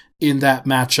you in that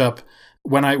matchup?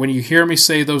 When you hear me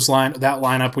say that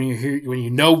lineup, when you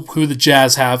know who the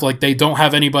Jazz have, like, they don't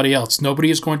have anybody else. Nobody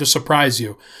is going to surprise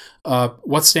you.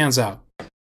 What stands out?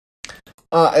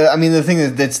 I mean, the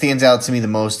thing that stands out to me the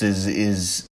most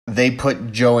is they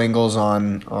put Joe Ingles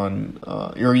on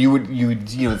or you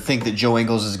would think that Joe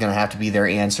Ingles is going to have to be their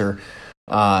answer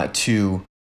to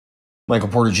Michael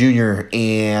Porter Jr.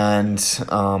 and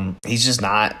he's just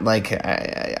not. Like,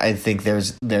 I think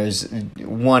there's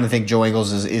one. I think Joe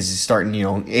Ingles is starting.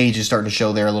 Age is starting to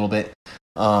show there a little bit.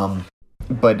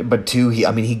 But two, he's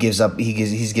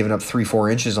given up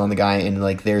 3-4 inches on the guy, and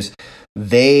like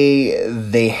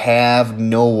they have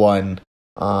no one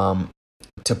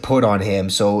to put on him.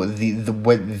 So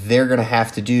what they're gonna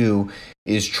have to do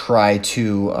is try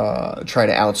to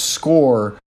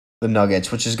outscore the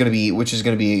Nuggets, which is going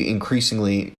to be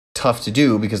increasingly tough to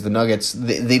do because the Nuggets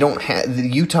they don't have.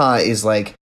 Utah is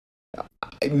like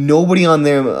nobody on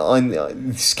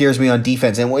them scares me on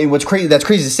defense, and what's crazy, that's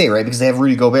crazy to say, right? Because they have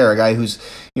Rudy Gobert, a guy who's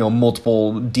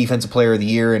multiple defensive player of the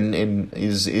year and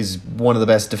is one of the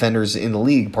best defenders in the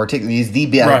league. Particularly, he's the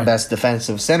best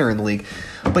defensive center in the league.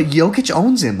 But Jokic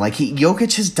owns him. Like,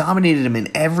 Jokic has dominated him in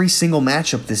every single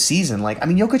matchup this season. Like, I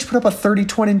mean, Jokic put up a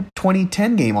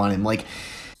 30-20-20-10 game on him. Like,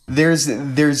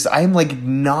 I'm like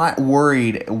not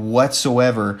worried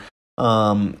whatsoever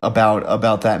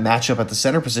about that matchup at the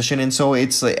center position, and so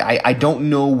it's like I don't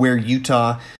know where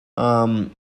Utah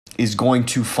is going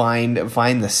to find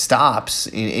the stops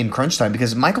in crunch time,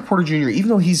 because Michael Porter Jr., even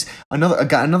though he's another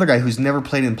guy who's never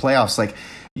played in playoffs, like,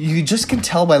 you just can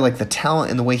tell by like the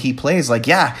talent and the way he plays. Like,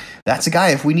 yeah, that's a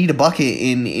guy, if we need a bucket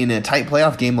in a tight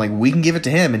playoff game, like, we can give it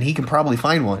to him and he can probably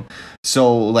find one.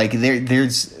 So like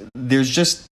there's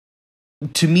just,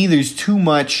 to me, there's too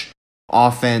much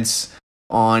offense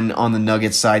on the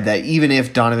Nuggets side that even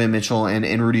if Donovan Mitchell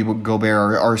and Rudy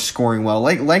Gobert are scoring well,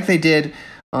 like they did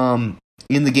in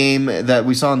the game that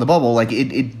we saw in the bubble, like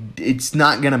it's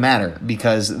not gonna matter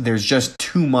because there's just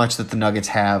too much that the Nuggets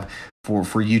have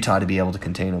for Utah to be able to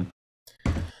contain them.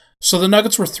 So the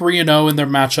Nuggets were 3-0 in their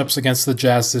matchups against the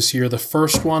Jazz this year. The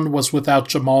first one was without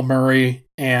Jamal Murray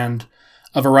and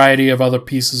a variety of other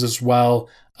pieces as well.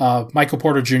 Michael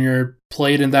Porter Jr.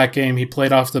 played in that game. He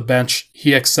played off the bench.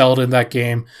 He excelled in that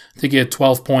game. I think he had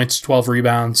 12 points, 12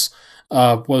 rebounds,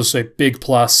 was a big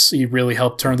plus. He really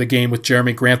helped turn the game with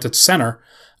Jeremy Grant at center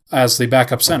as the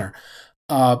backup center.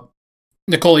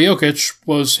 Nikola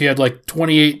Jokic he had like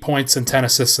 28 points and 10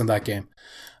 assists in that game.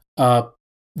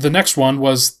 The next one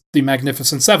was the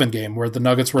Magnificent Seven game, where the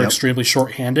Nuggets were extremely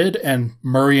shorthanded, and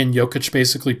Murray and Jokic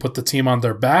basically put the team on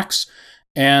their backs,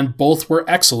 and both were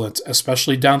excellent,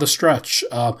 especially down the stretch.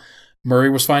 Murray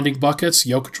was finding buckets,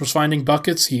 Jokic was finding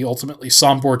buckets. He ultimately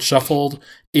soundboard shuffled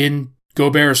in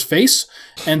Gobert's face,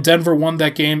 and Denver won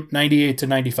that game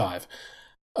 98-95.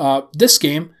 This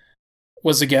game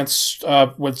was against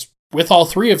with all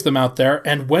three of them out there,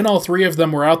 and when all three of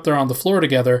them were out there on the floor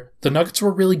together, the Nuggets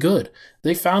were really good.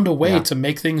 They found a way to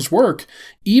make things work,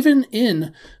 even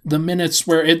in the minutes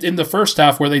where in the first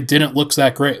half where they didn't look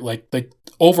that great. Like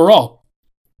overall,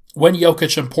 when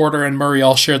Jokic and Porter and Murray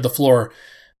all shared the floor,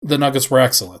 the Nuggets were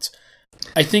excellent.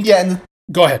 I think. Yeah. And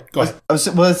go ahead. Well, it's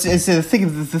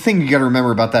the thing you got to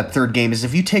remember about that third game is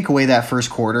if you take away that first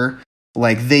quarter,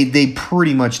 like they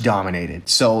pretty much dominated.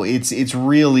 So it's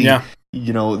really. Yeah.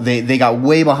 You know, they got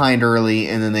way behind early,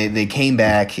 and then they came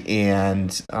back,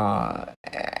 and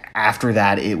after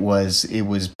that it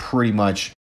was pretty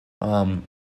much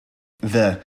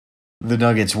the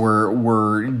Nuggets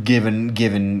were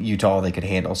given Utah all they could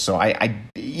handle. So I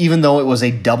even though it was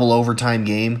a double overtime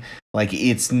game, like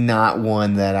it's not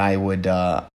one that I would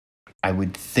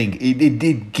think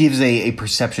it gives a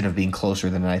perception of being closer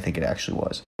than I think it actually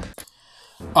was.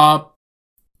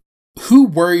 Who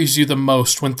worries you the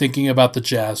most when thinking about the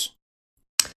Jazz?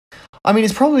 I mean,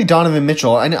 it's probably Donovan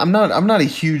Mitchell. I'm not a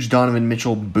huge Donovan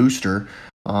Mitchell booster.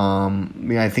 I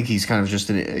mean, I think he's kind of just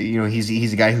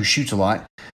he's a guy who shoots a lot.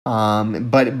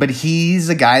 But he's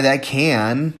a guy that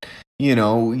can,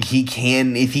 he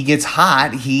can, if he gets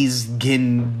hot,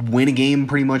 can win a game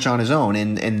pretty much on his own.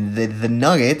 And the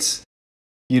Nuggets,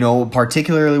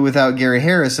 particularly without Gary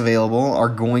Harris available, are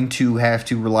going to have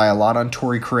to rely a lot on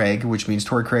Torrey Craig, which means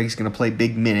Torrey Craig's going to play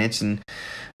big minutes. And,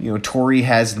 Torrey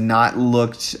has not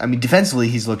looked, I mean, defensively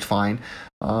he's looked fine.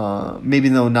 Maybe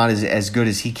though not as good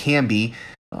as he can be.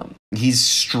 He's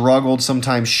struggled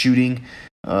sometimes shooting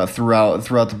throughout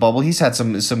the bubble. He's had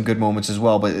some good moments as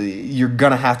well, but you're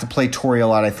going to have to play Torrey a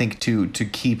lot, I think, to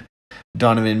keep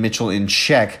Donovan Mitchell in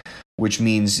check, which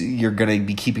means you're going to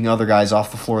be keeping other guys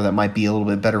off the floor that might be a little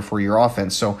bit better for your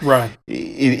offense. So right.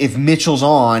 If Mitchell's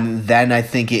on, then I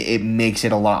think it makes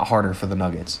it a lot harder for the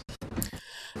Nuggets.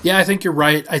 Yeah, I think you're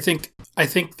right. I think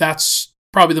that's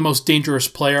probably the most dangerous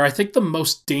player. I think the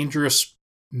most dangerous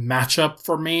matchup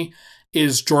for me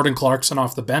is Jordan Clarkson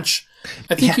off the bench.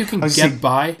 I think you can get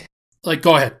by. Like,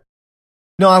 go ahead.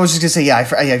 No, I was just going to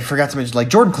say, I forgot to mention, like,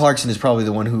 Jordan Clarkson is probably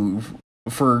the one who,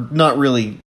 for not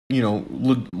really,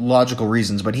 logical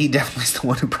reasons, but he definitely is the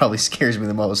one who probably scares me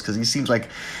the most because he seems like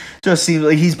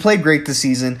he's played great this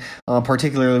season,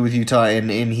 particularly with Utah,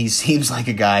 and he seems like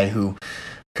a guy who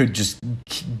could just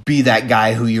be that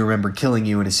guy who you remember killing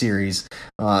you in a series,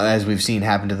 as we've seen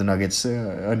happen to the Nuggets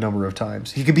a number of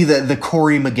times. He could be the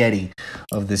Corey Maggette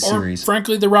of this series.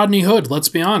 Frankly, the Rodney Hood, let's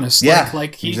be honest. Yeah,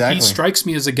 exactly. He strikes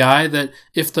me as a guy that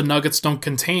if the Nuggets don't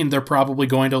contain, they're probably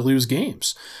going to lose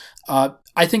games.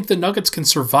 I think the Nuggets can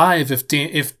survive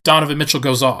if Donovan Mitchell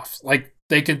goes off. Like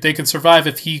they can survive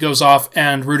if he goes off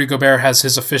and Rudy Gobert has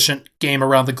his efficient game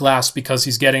around the glass because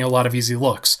he's getting a lot of easy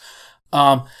looks.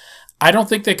 I don't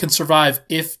think they can survive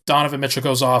if Donovan Mitchell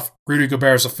goes off, Rudy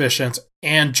Gobert is efficient,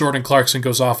 and Jordan Clarkson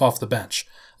goes off the bench.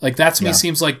 Like that to me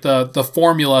seems like the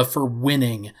formula for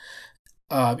winning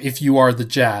if you are the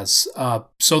Jazz.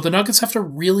 So the Nuggets have to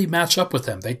really match up with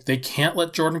them. They can't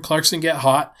let Jordan Clarkson get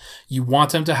hot. You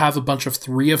want him to have a bunch of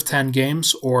 3 of 10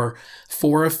 games or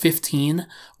 4 of 15,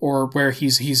 or where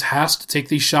he's has to take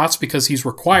these shots because he's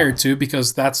required to,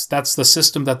 because that's the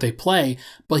system that they play,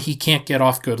 but he can't get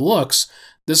off good looks.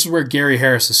 This is where Gary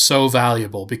Harris is so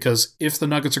valuable, because if the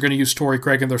Nuggets are going to use Torrey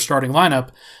Craig in their starting lineup,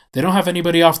 they don't have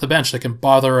anybody off the bench that can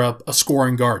bother a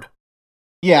scoring guard.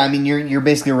 Yeah, I mean, you're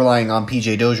basically relying on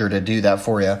PJ Dozier to do that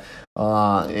for you,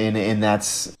 and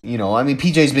that's, I mean,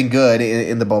 PJ's been good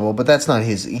in the bubble, but that's not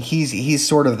his. He's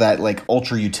sort of that like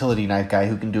ultra utility knife guy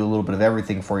who can do a little bit of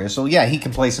everything for you. So yeah, he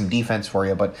can play some defense for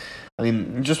you, but I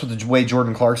mean, just with the way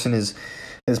Jordan Clarkson has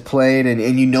played, and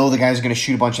the guy's going to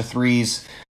shoot a bunch of threes.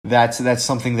 That's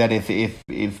something that if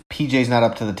PJ's not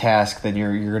up to the task, then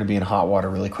you're going to be in hot water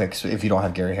really quick. So if you don't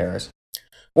have Gary Harris.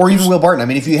 Or even Will Barton. I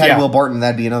mean, if you had Will Barton,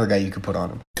 that'd be another guy you could put on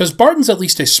him. Because Barton's at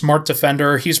least a smart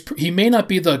defender. He may not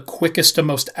be the quickest and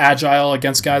most agile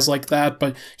against guys like that,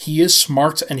 but he is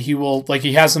smart, and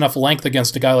he has enough length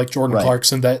against a guy like Jordan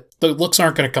Clarkson that the looks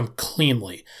aren't going to come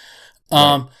cleanly.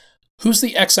 Who's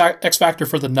the X factor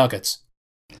for the Nuggets?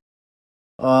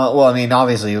 Well, I mean,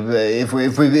 obviously, if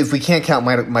we can't count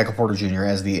Michael Porter Jr.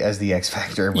 as the X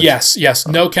Factor, yes,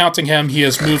 no counting him. He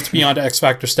has moved beyond X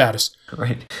Factor status.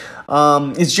 Right.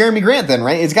 It's Jeremy Grant then,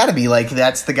 right? It's got to be like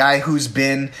that's the guy who's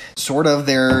been sort of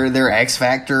their X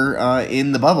Factor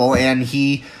in the bubble, and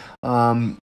he.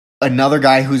 Another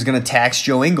guy who's going to tax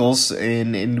Joe Ingles,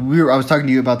 and I was talking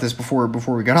to you about this before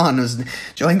we got on.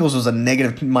 Joe Ingles was a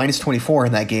negative -24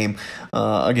 in that game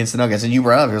against the Nuggets, and you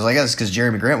brought up it was like that's because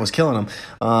Jeremy Grant was killing him,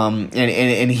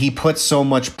 and he put so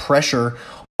much pressure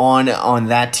on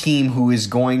that team who is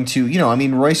going to I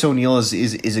mean Royce O'Neal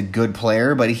is a good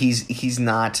player, but he's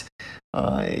not.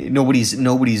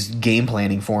 Nobody's game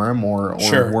planning for him or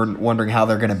sure. wondering how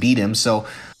they're going to beat him. So.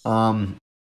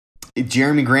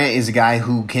 Jeremy Grant is a guy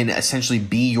who can essentially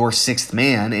be your sixth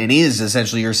man and is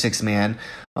essentially your sixth man.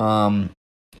 And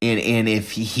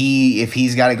if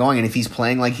he's got it going and if he's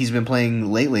playing like he's been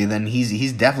playing lately, then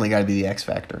he's definitely got to be the X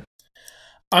factor.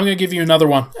 I'm going to give you another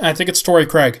one. I think it's Torrey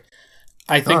Craig.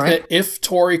 I think that if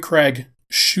Torrey Craig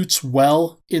shoots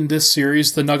well in this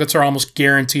series, the Nuggets are almost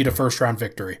guaranteed a first round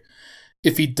victory.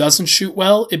 If he doesn't shoot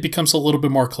well, it becomes a little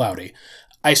bit more cloudy.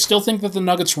 I still think that the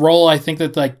Nuggets roll. I think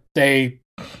that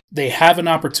they have an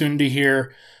opportunity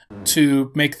here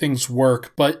to make things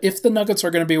work. But if the Nuggets are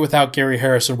going to be without Gary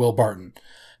Harris and Will Barton,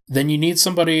 then you need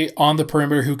somebody on the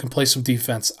perimeter who can play some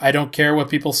defense. I don't care what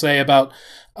people say about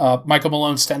Michael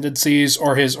Malone's tendencies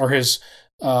or his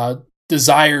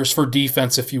desires for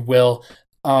defense, if you will.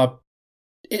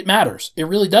 It matters. It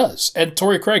really does. And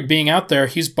Torrey Craig being out there,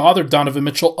 he's bothered Donovan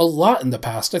Mitchell a lot in the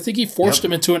past. I think he forced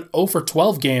him into an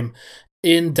 0-for-12 game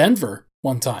in Denver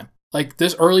one time, like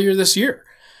this earlier this year.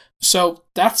 So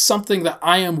that's something that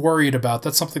I am worried about.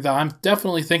 That's something that I'm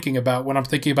definitely thinking about when I'm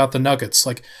thinking about the Nuggets.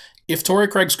 Like, if Torrey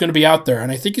Craig's going to be out there,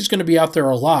 and I think he's going to be out there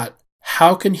a lot,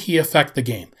 how can he affect the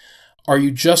game? Are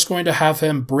you just going to have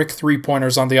him brick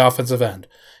three-pointers on the offensive end?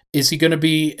 Is he going to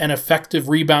be an effective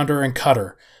rebounder and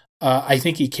cutter? I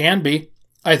think he can be.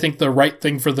 I think the right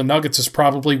thing for the Nuggets is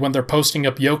probably when they're posting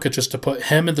up Jokic is to put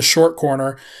him in the short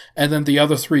corner and then the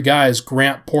other three guys,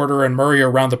 Grant, Porter, and Murray,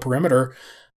 around the perimeter.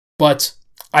 But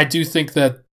I do think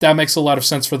that makes a lot of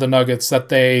sense for the Nuggets,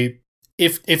 that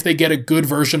if they get a good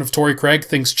version of Torrey Craig,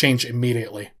 things change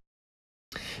immediately.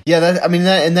 Yeah,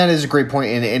 that is a great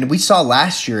point. And we saw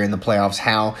last year in the playoffs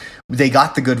how they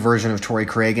got the good version of Torrey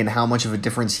Craig and how much of a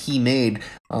difference he made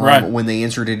when they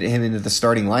inserted him into the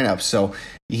starting lineup. So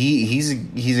he's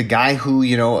a guy who,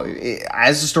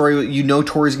 as a story,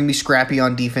 Torrey's gonna be scrappy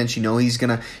on defense. He's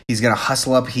gonna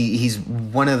hustle up. He's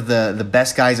one of the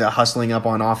best guys at hustling up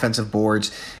on offensive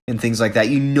boards and things like that.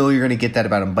 You're gonna get that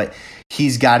about him, but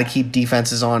he's got to keep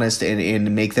defenses honest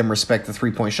and make them respect the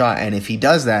 3-point shot. And if he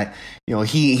does that,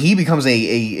 he becomes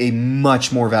a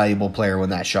much more valuable player when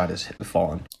that shot is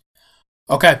fallen.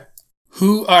 Okay.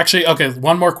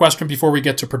 One more question before we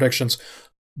get to predictions.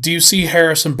 Do you see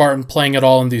Harris and Barton playing at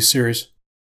all in these series?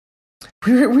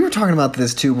 We were talking about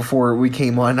this too before we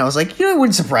came on. I was like, it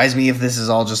wouldn't surprise me if this is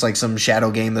all just like some shadow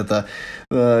game that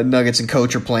the Nuggets and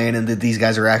coach are playing and that these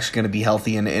guys are actually going to be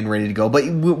healthy and ready to go. But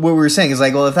what we were saying is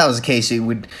like, well, if that was the case,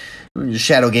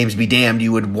 shadow games be damned.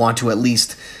 You would want to at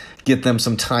least get them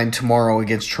some time tomorrow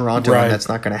against Toronto, right. And that's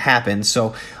not going to happen.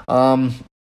 So,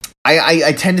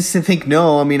 I tend to think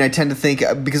no. I mean, I tend to think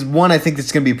because one, I think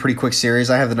it's going to be a pretty quick series.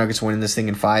 I have the Nuggets winning this thing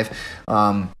in 5.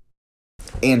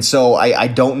 And so I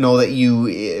don't know that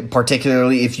you,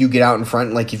 particularly if you get out in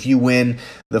front, like if you win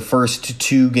the first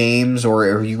 2 games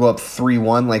or you go up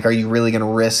 3-1, like are you really going to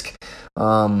risk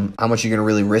how much you're going to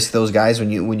really risk those guys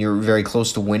when you're very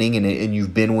close to winning and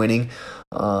you've been winning?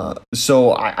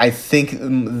 So I think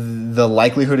the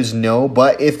likelihood is no.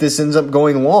 But if this ends up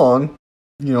going long,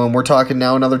 and we're talking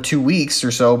now another 2 weeks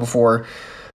or so before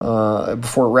it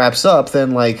wraps up,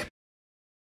 then like.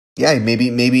 Yeah,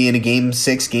 maybe in a game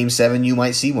 6, game 7, you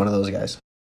might see one of those guys.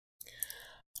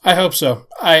 I hope so.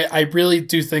 I really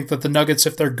do think that the Nuggets,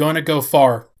 if they're going to go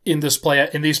far in these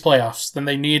playoffs, then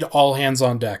they need all hands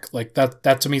on deck. Like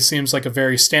that to me seems like a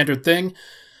very standard thing.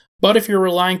 But if you're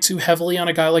relying too heavily on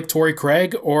a guy like Torrey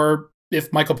Craig, or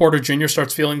if Michael Porter Jr.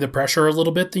 starts feeling the pressure a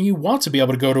little bit, then you want to be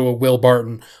able to go to a Will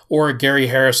Barton or a Gary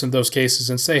Harris in those cases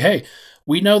and say, hey,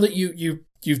 we know that you've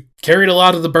carried a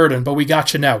lot of the burden, but we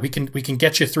got you now. We can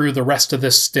get you through the rest of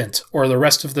this stint or the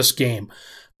rest of this game.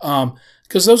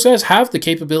 Because those guys have the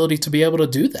capability to be able to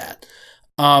do that.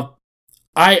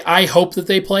 I hope that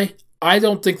they play. I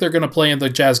don't think they're going to play in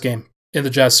the Jazz game, in the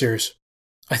Jazz series.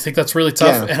 I think that's really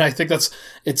tough, and I think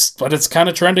it's kind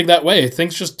of trending that way.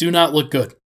 Things just do not look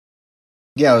good.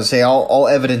 Yeah, I would say all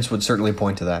evidence would certainly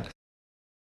point to that.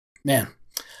 Man.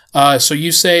 So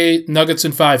you say Nuggets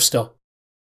in 5 still?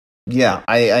 Yeah,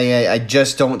 I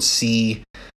just don't see.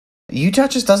 Utah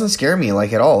just doesn't scare me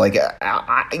like at all. Like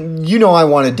I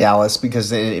wanted Dallas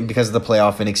because of the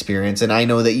playoff inexperience, and I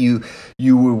know that you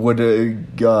would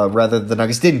rather the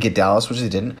Nuggets didn't get Dallas, which they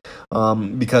didn't,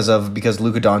 because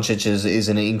Luka Doncic is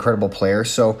an incredible player.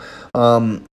 So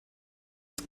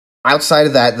outside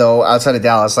of that, though, outside of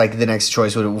Dallas, like the next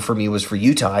choice for me was for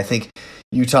Utah. I think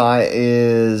Utah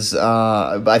is.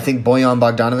 I think Bojan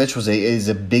Bogdanovic is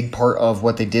a big part of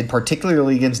what they did,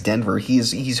 particularly against Denver.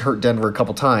 He's hurt Denver a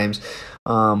couple times,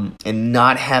 and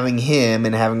not having him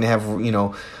and having to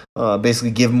have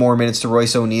basically give more minutes to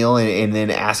Royce O'Neal and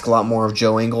then ask a lot more of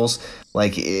Joe Ingles.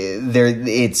 Like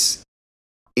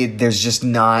there's just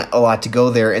not a lot to go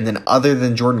there. And then other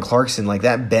than Jordan Clarkson, like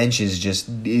that bench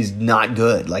is not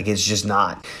good. Like it's just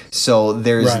not. So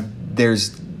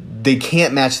they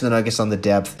can't match the Nuggets on the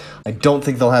depth. I don't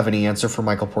think they'll have any answer for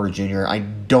Michael Porter Jr. I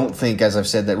don't think, as I've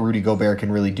said, that Rudy Gobert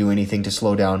can really do anything to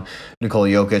slow down Nikola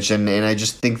Jokic. And I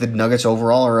just think the Nuggets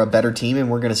overall are a better team,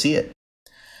 and we're going to see it. I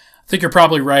think you're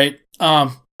probably right.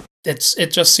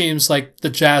 It just seems like the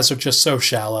Jazz are just so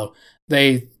shallow.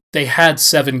 They had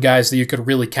 7 guys that you could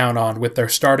really count on with their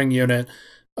starting unit,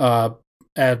 at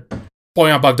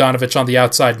Bojan Bogdanovic on the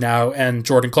outside now, and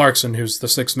Jordan Clarkson, who's the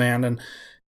 6th man. And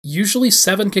usually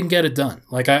 7 can get it done.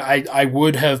 Like I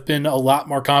would have been a lot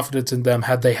more confident in them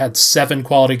had they had 7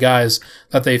 quality guys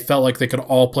that they felt like they could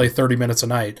all play 30 minutes a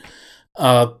night.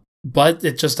 But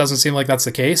it just doesn't seem like that's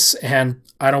the case, and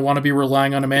I don't want to be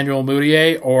relying on Emmanuel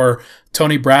Mudiay or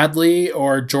Tony Bradley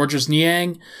or Georges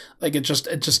Niang. Like it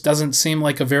just doesn't seem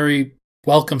like a very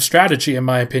welcome strategy, in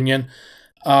my opinion.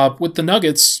 With the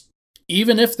Nuggets,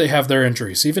 even if they have their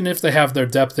injuries, even if they have their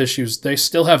depth issues, they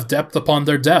still have depth upon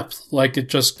their depth. Like it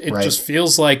just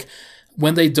feels like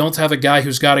when they don't have a guy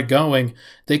who's got it going,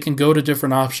 they can go to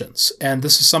different options. And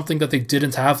this is something that they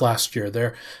didn't have last year.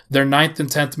 Their 9th and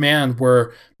 10th man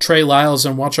were Trey Lyles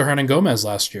and Juancho Hernangomez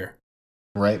last year.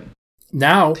 Right.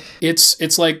 Now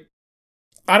it's like,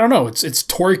 I don't know, it's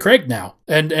Torrey Craig now.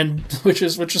 And which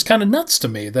is kind of nuts to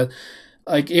me that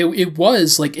like it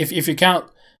was like if you count,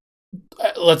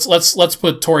 let's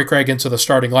put Torrey Craig into the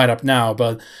starting lineup now,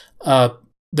 but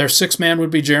their 6th man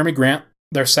would be Jeremy Grant.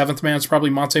 Their 7th man's probably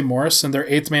Monte Morris, and their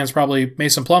 8th man's probably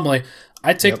Mason Plumlee.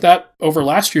 I'd take that over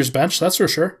last year's bench, that's for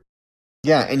sure.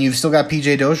 Yeah, and you've still got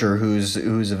PJ Dozier who's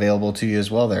available to you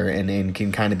as well there, and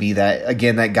can kind of be that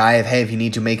guy of, hey, if you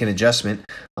need to make an adjustment,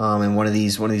 and one of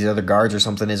these other guards or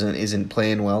something isn't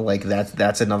playing well, like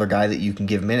that's another guy that you can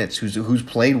give minutes who's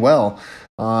played well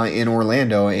in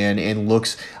Orlando and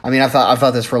looks. I mean, I've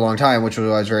thought this for a long time, which was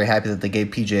I was very happy that they gave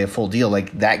PJ a full deal.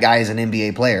 Like that guy is an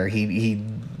NBA player.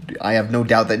 I have no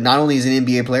doubt that not only is he an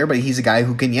NBA player, but he's a guy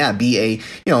who can, be I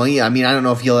don't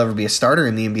know if he'll ever be a starter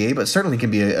in the NBA, but certainly can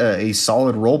be a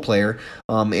solid role player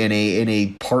in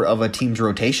a part of a team's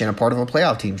rotation, a part of a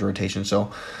playoff team's rotation.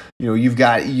 So,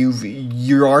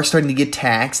 you are starting to get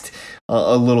taxed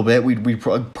a little bit. We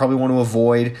probably want to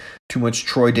avoid too much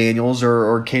Troy Daniels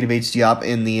or Keita Bates-Diop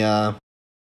in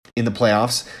the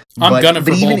playoffs. I'm gunning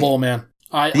for Bol, man.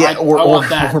 I want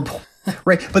that.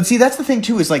 Right, but see, that's the thing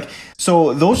too. Is like,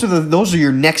 so those are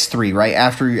your next 3, right?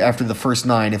 After the first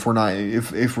 9, if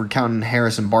we're counting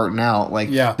Harris and Barton out,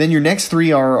 like, then your next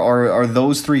 3 are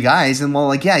those 3 guys, and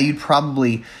you'd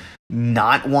probably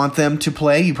not want them to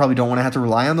play. You probably don't want to have to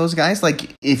rely on those guys.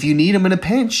 Like, if you need them in a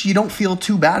pinch, you don't feel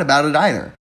too bad about it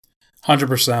either.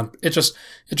 100%. It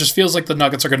just feels like the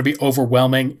Nuggets are going to be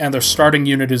overwhelming, and their starting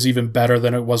unit is even better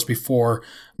than it was before.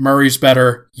 Murray's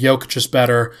better, Jokic is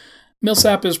better.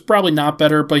 Millsap is probably not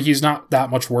better, but he's not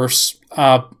that much worse.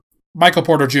 Michael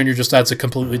Porter Jr. just adds a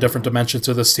completely different dimension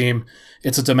to this team.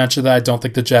 It's a dimension that I don't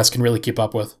think the Jazz can really keep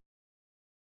up with.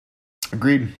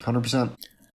 Agreed, 100%.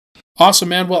 Awesome,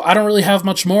 man. Well, I don't really have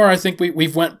much more. I think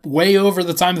we've went way over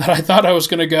the time that I thought I was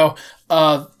going to go.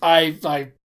 I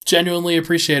genuinely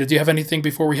appreciate it. Do you have anything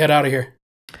before we head out of here?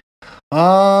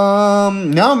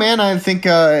 No, man. I think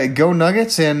go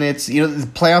Nuggets, and it's the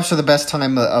playoffs are the best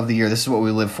time of the year. This is what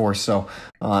we live for. So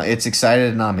it's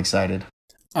excited, and I'm excited.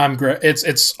 I'm great.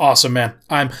 It's awesome, man.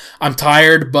 I'm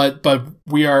tired, but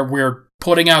we're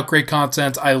putting out great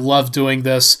content. I love doing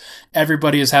this.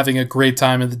 Everybody is having a great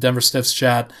time in the Denver Stiffs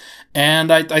chat,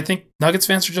 and I think Nuggets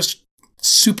fans are just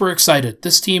super excited.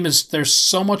 This team there's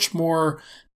so much more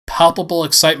palpable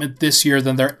excitement this year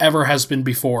than there ever has been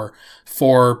before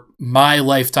for my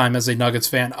lifetime as a Nuggets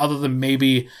fan, other than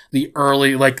maybe the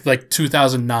early like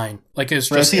 2009. Like it's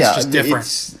just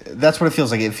different. That's what it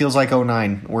feels like. It feels like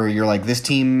 2009, where you're like, this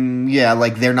team,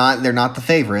 like they're not the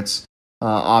favorites,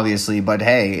 obviously, but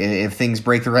hey, if things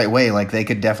break the right way, like they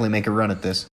could definitely make a run at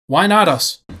this. Why not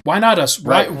us? Why not us?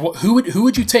 Right. Who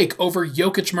would you take over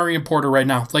Jokic, Murray, and Porter right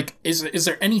now? Like, is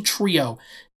there any trio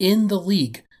in the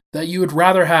league that you would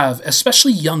rather have,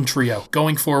 especially young trio,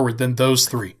 going forward than those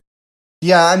three?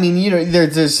 Yeah, I mean,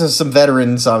 there's some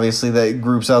veterans, obviously, that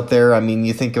groups out there. I mean,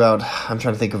 you think about, I'm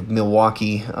trying to think of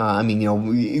Milwaukee.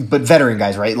 But veteran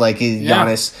guys, right? Like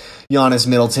Giannis,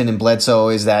 Middleton, and Bledsoe.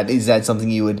 Is that something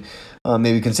you would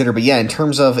maybe consider? But yeah, in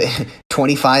terms of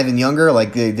 25 and younger,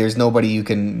 like there's nobody you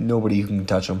can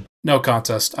touch them. No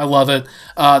contest. I love it.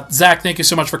 Zach, thank you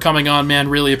so much for coming on, man.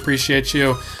 Really appreciate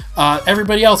you.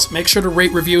 Everybody else, make sure to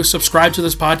rate, review, subscribe to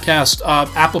this podcast.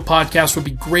 Apple Podcasts would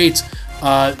be great.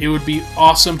 It would be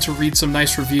awesome to read some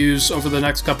nice reviews over the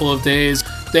next couple of days.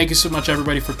 Thank you so much,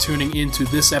 everybody, for tuning into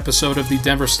this episode of the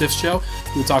Denver Stiffs Show.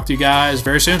 We'll talk to you guys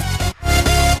very soon.